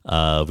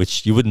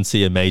 which you wouldn't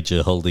see a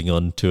major holding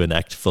on to an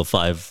act for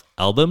 5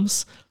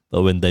 albums,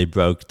 but when they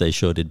broke, they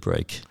sure did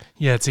break.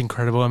 Yeah, it's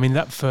incredible. I mean,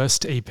 that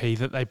first EP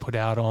that they put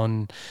out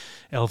on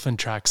Elephant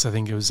Traks, I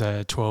think it was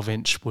a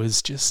 12-inch,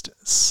 was just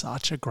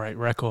such a great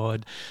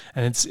record.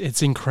 And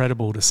it's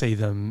incredible to see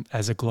them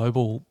as a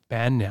global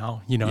band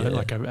now,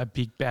 a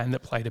big band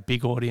that played at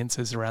big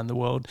audiences around the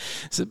world.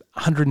 It's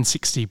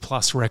 160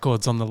 plus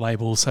records on the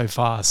label so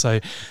far.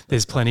 So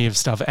there's plenty of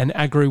stuff. And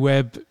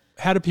AgriWebb,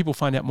 how do people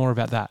find out more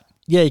about that?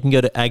 Yeah, you can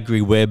go to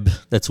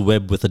AgriWebb, that's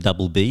web with a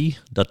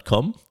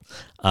 .com.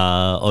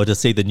 Or to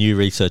see the new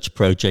research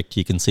project,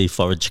 you can see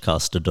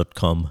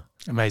foragecaster.com.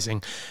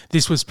 Amazing.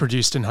 This was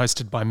produced and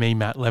hosted by me,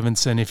 Matt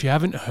Levinson. If you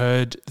haven't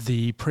heard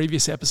the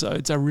previous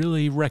episodes, I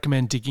really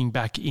recommend digging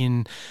back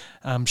in.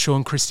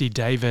 Sean Christie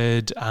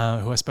David,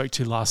 who I spoke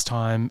to last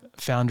time,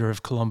 founder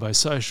of Colombo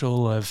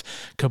Social, of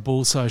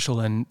Kabul Social,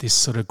 and this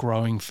sort of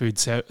growing food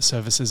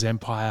services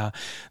empire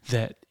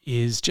that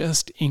is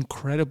just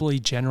incredibly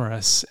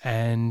generous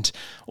and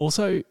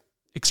also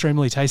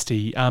extremely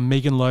tasty.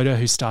 Megan Loader,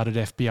 who started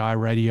FBI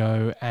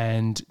Radio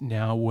and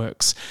now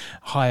works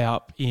high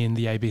up in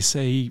the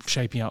ABC,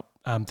 shaping up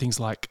things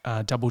like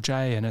Double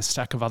J and a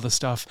stack of other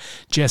stuff.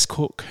 Jess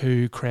Cook,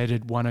 who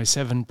created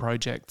 107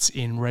 projects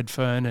in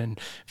Redfern and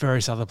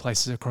various other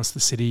places across the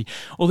city.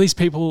 All these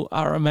people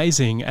are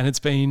amazing, and it's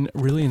been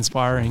really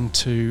inspiring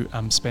to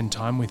spend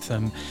time with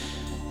them.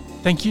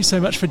 Thank you so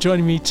much for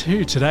joining me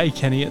too today,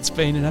 Kenny. It's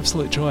been an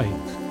absolute joy.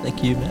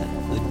 Thank you, Matt,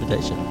 for the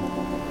invitation.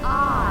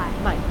 I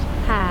might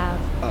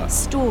have a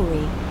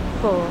story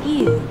for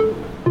you.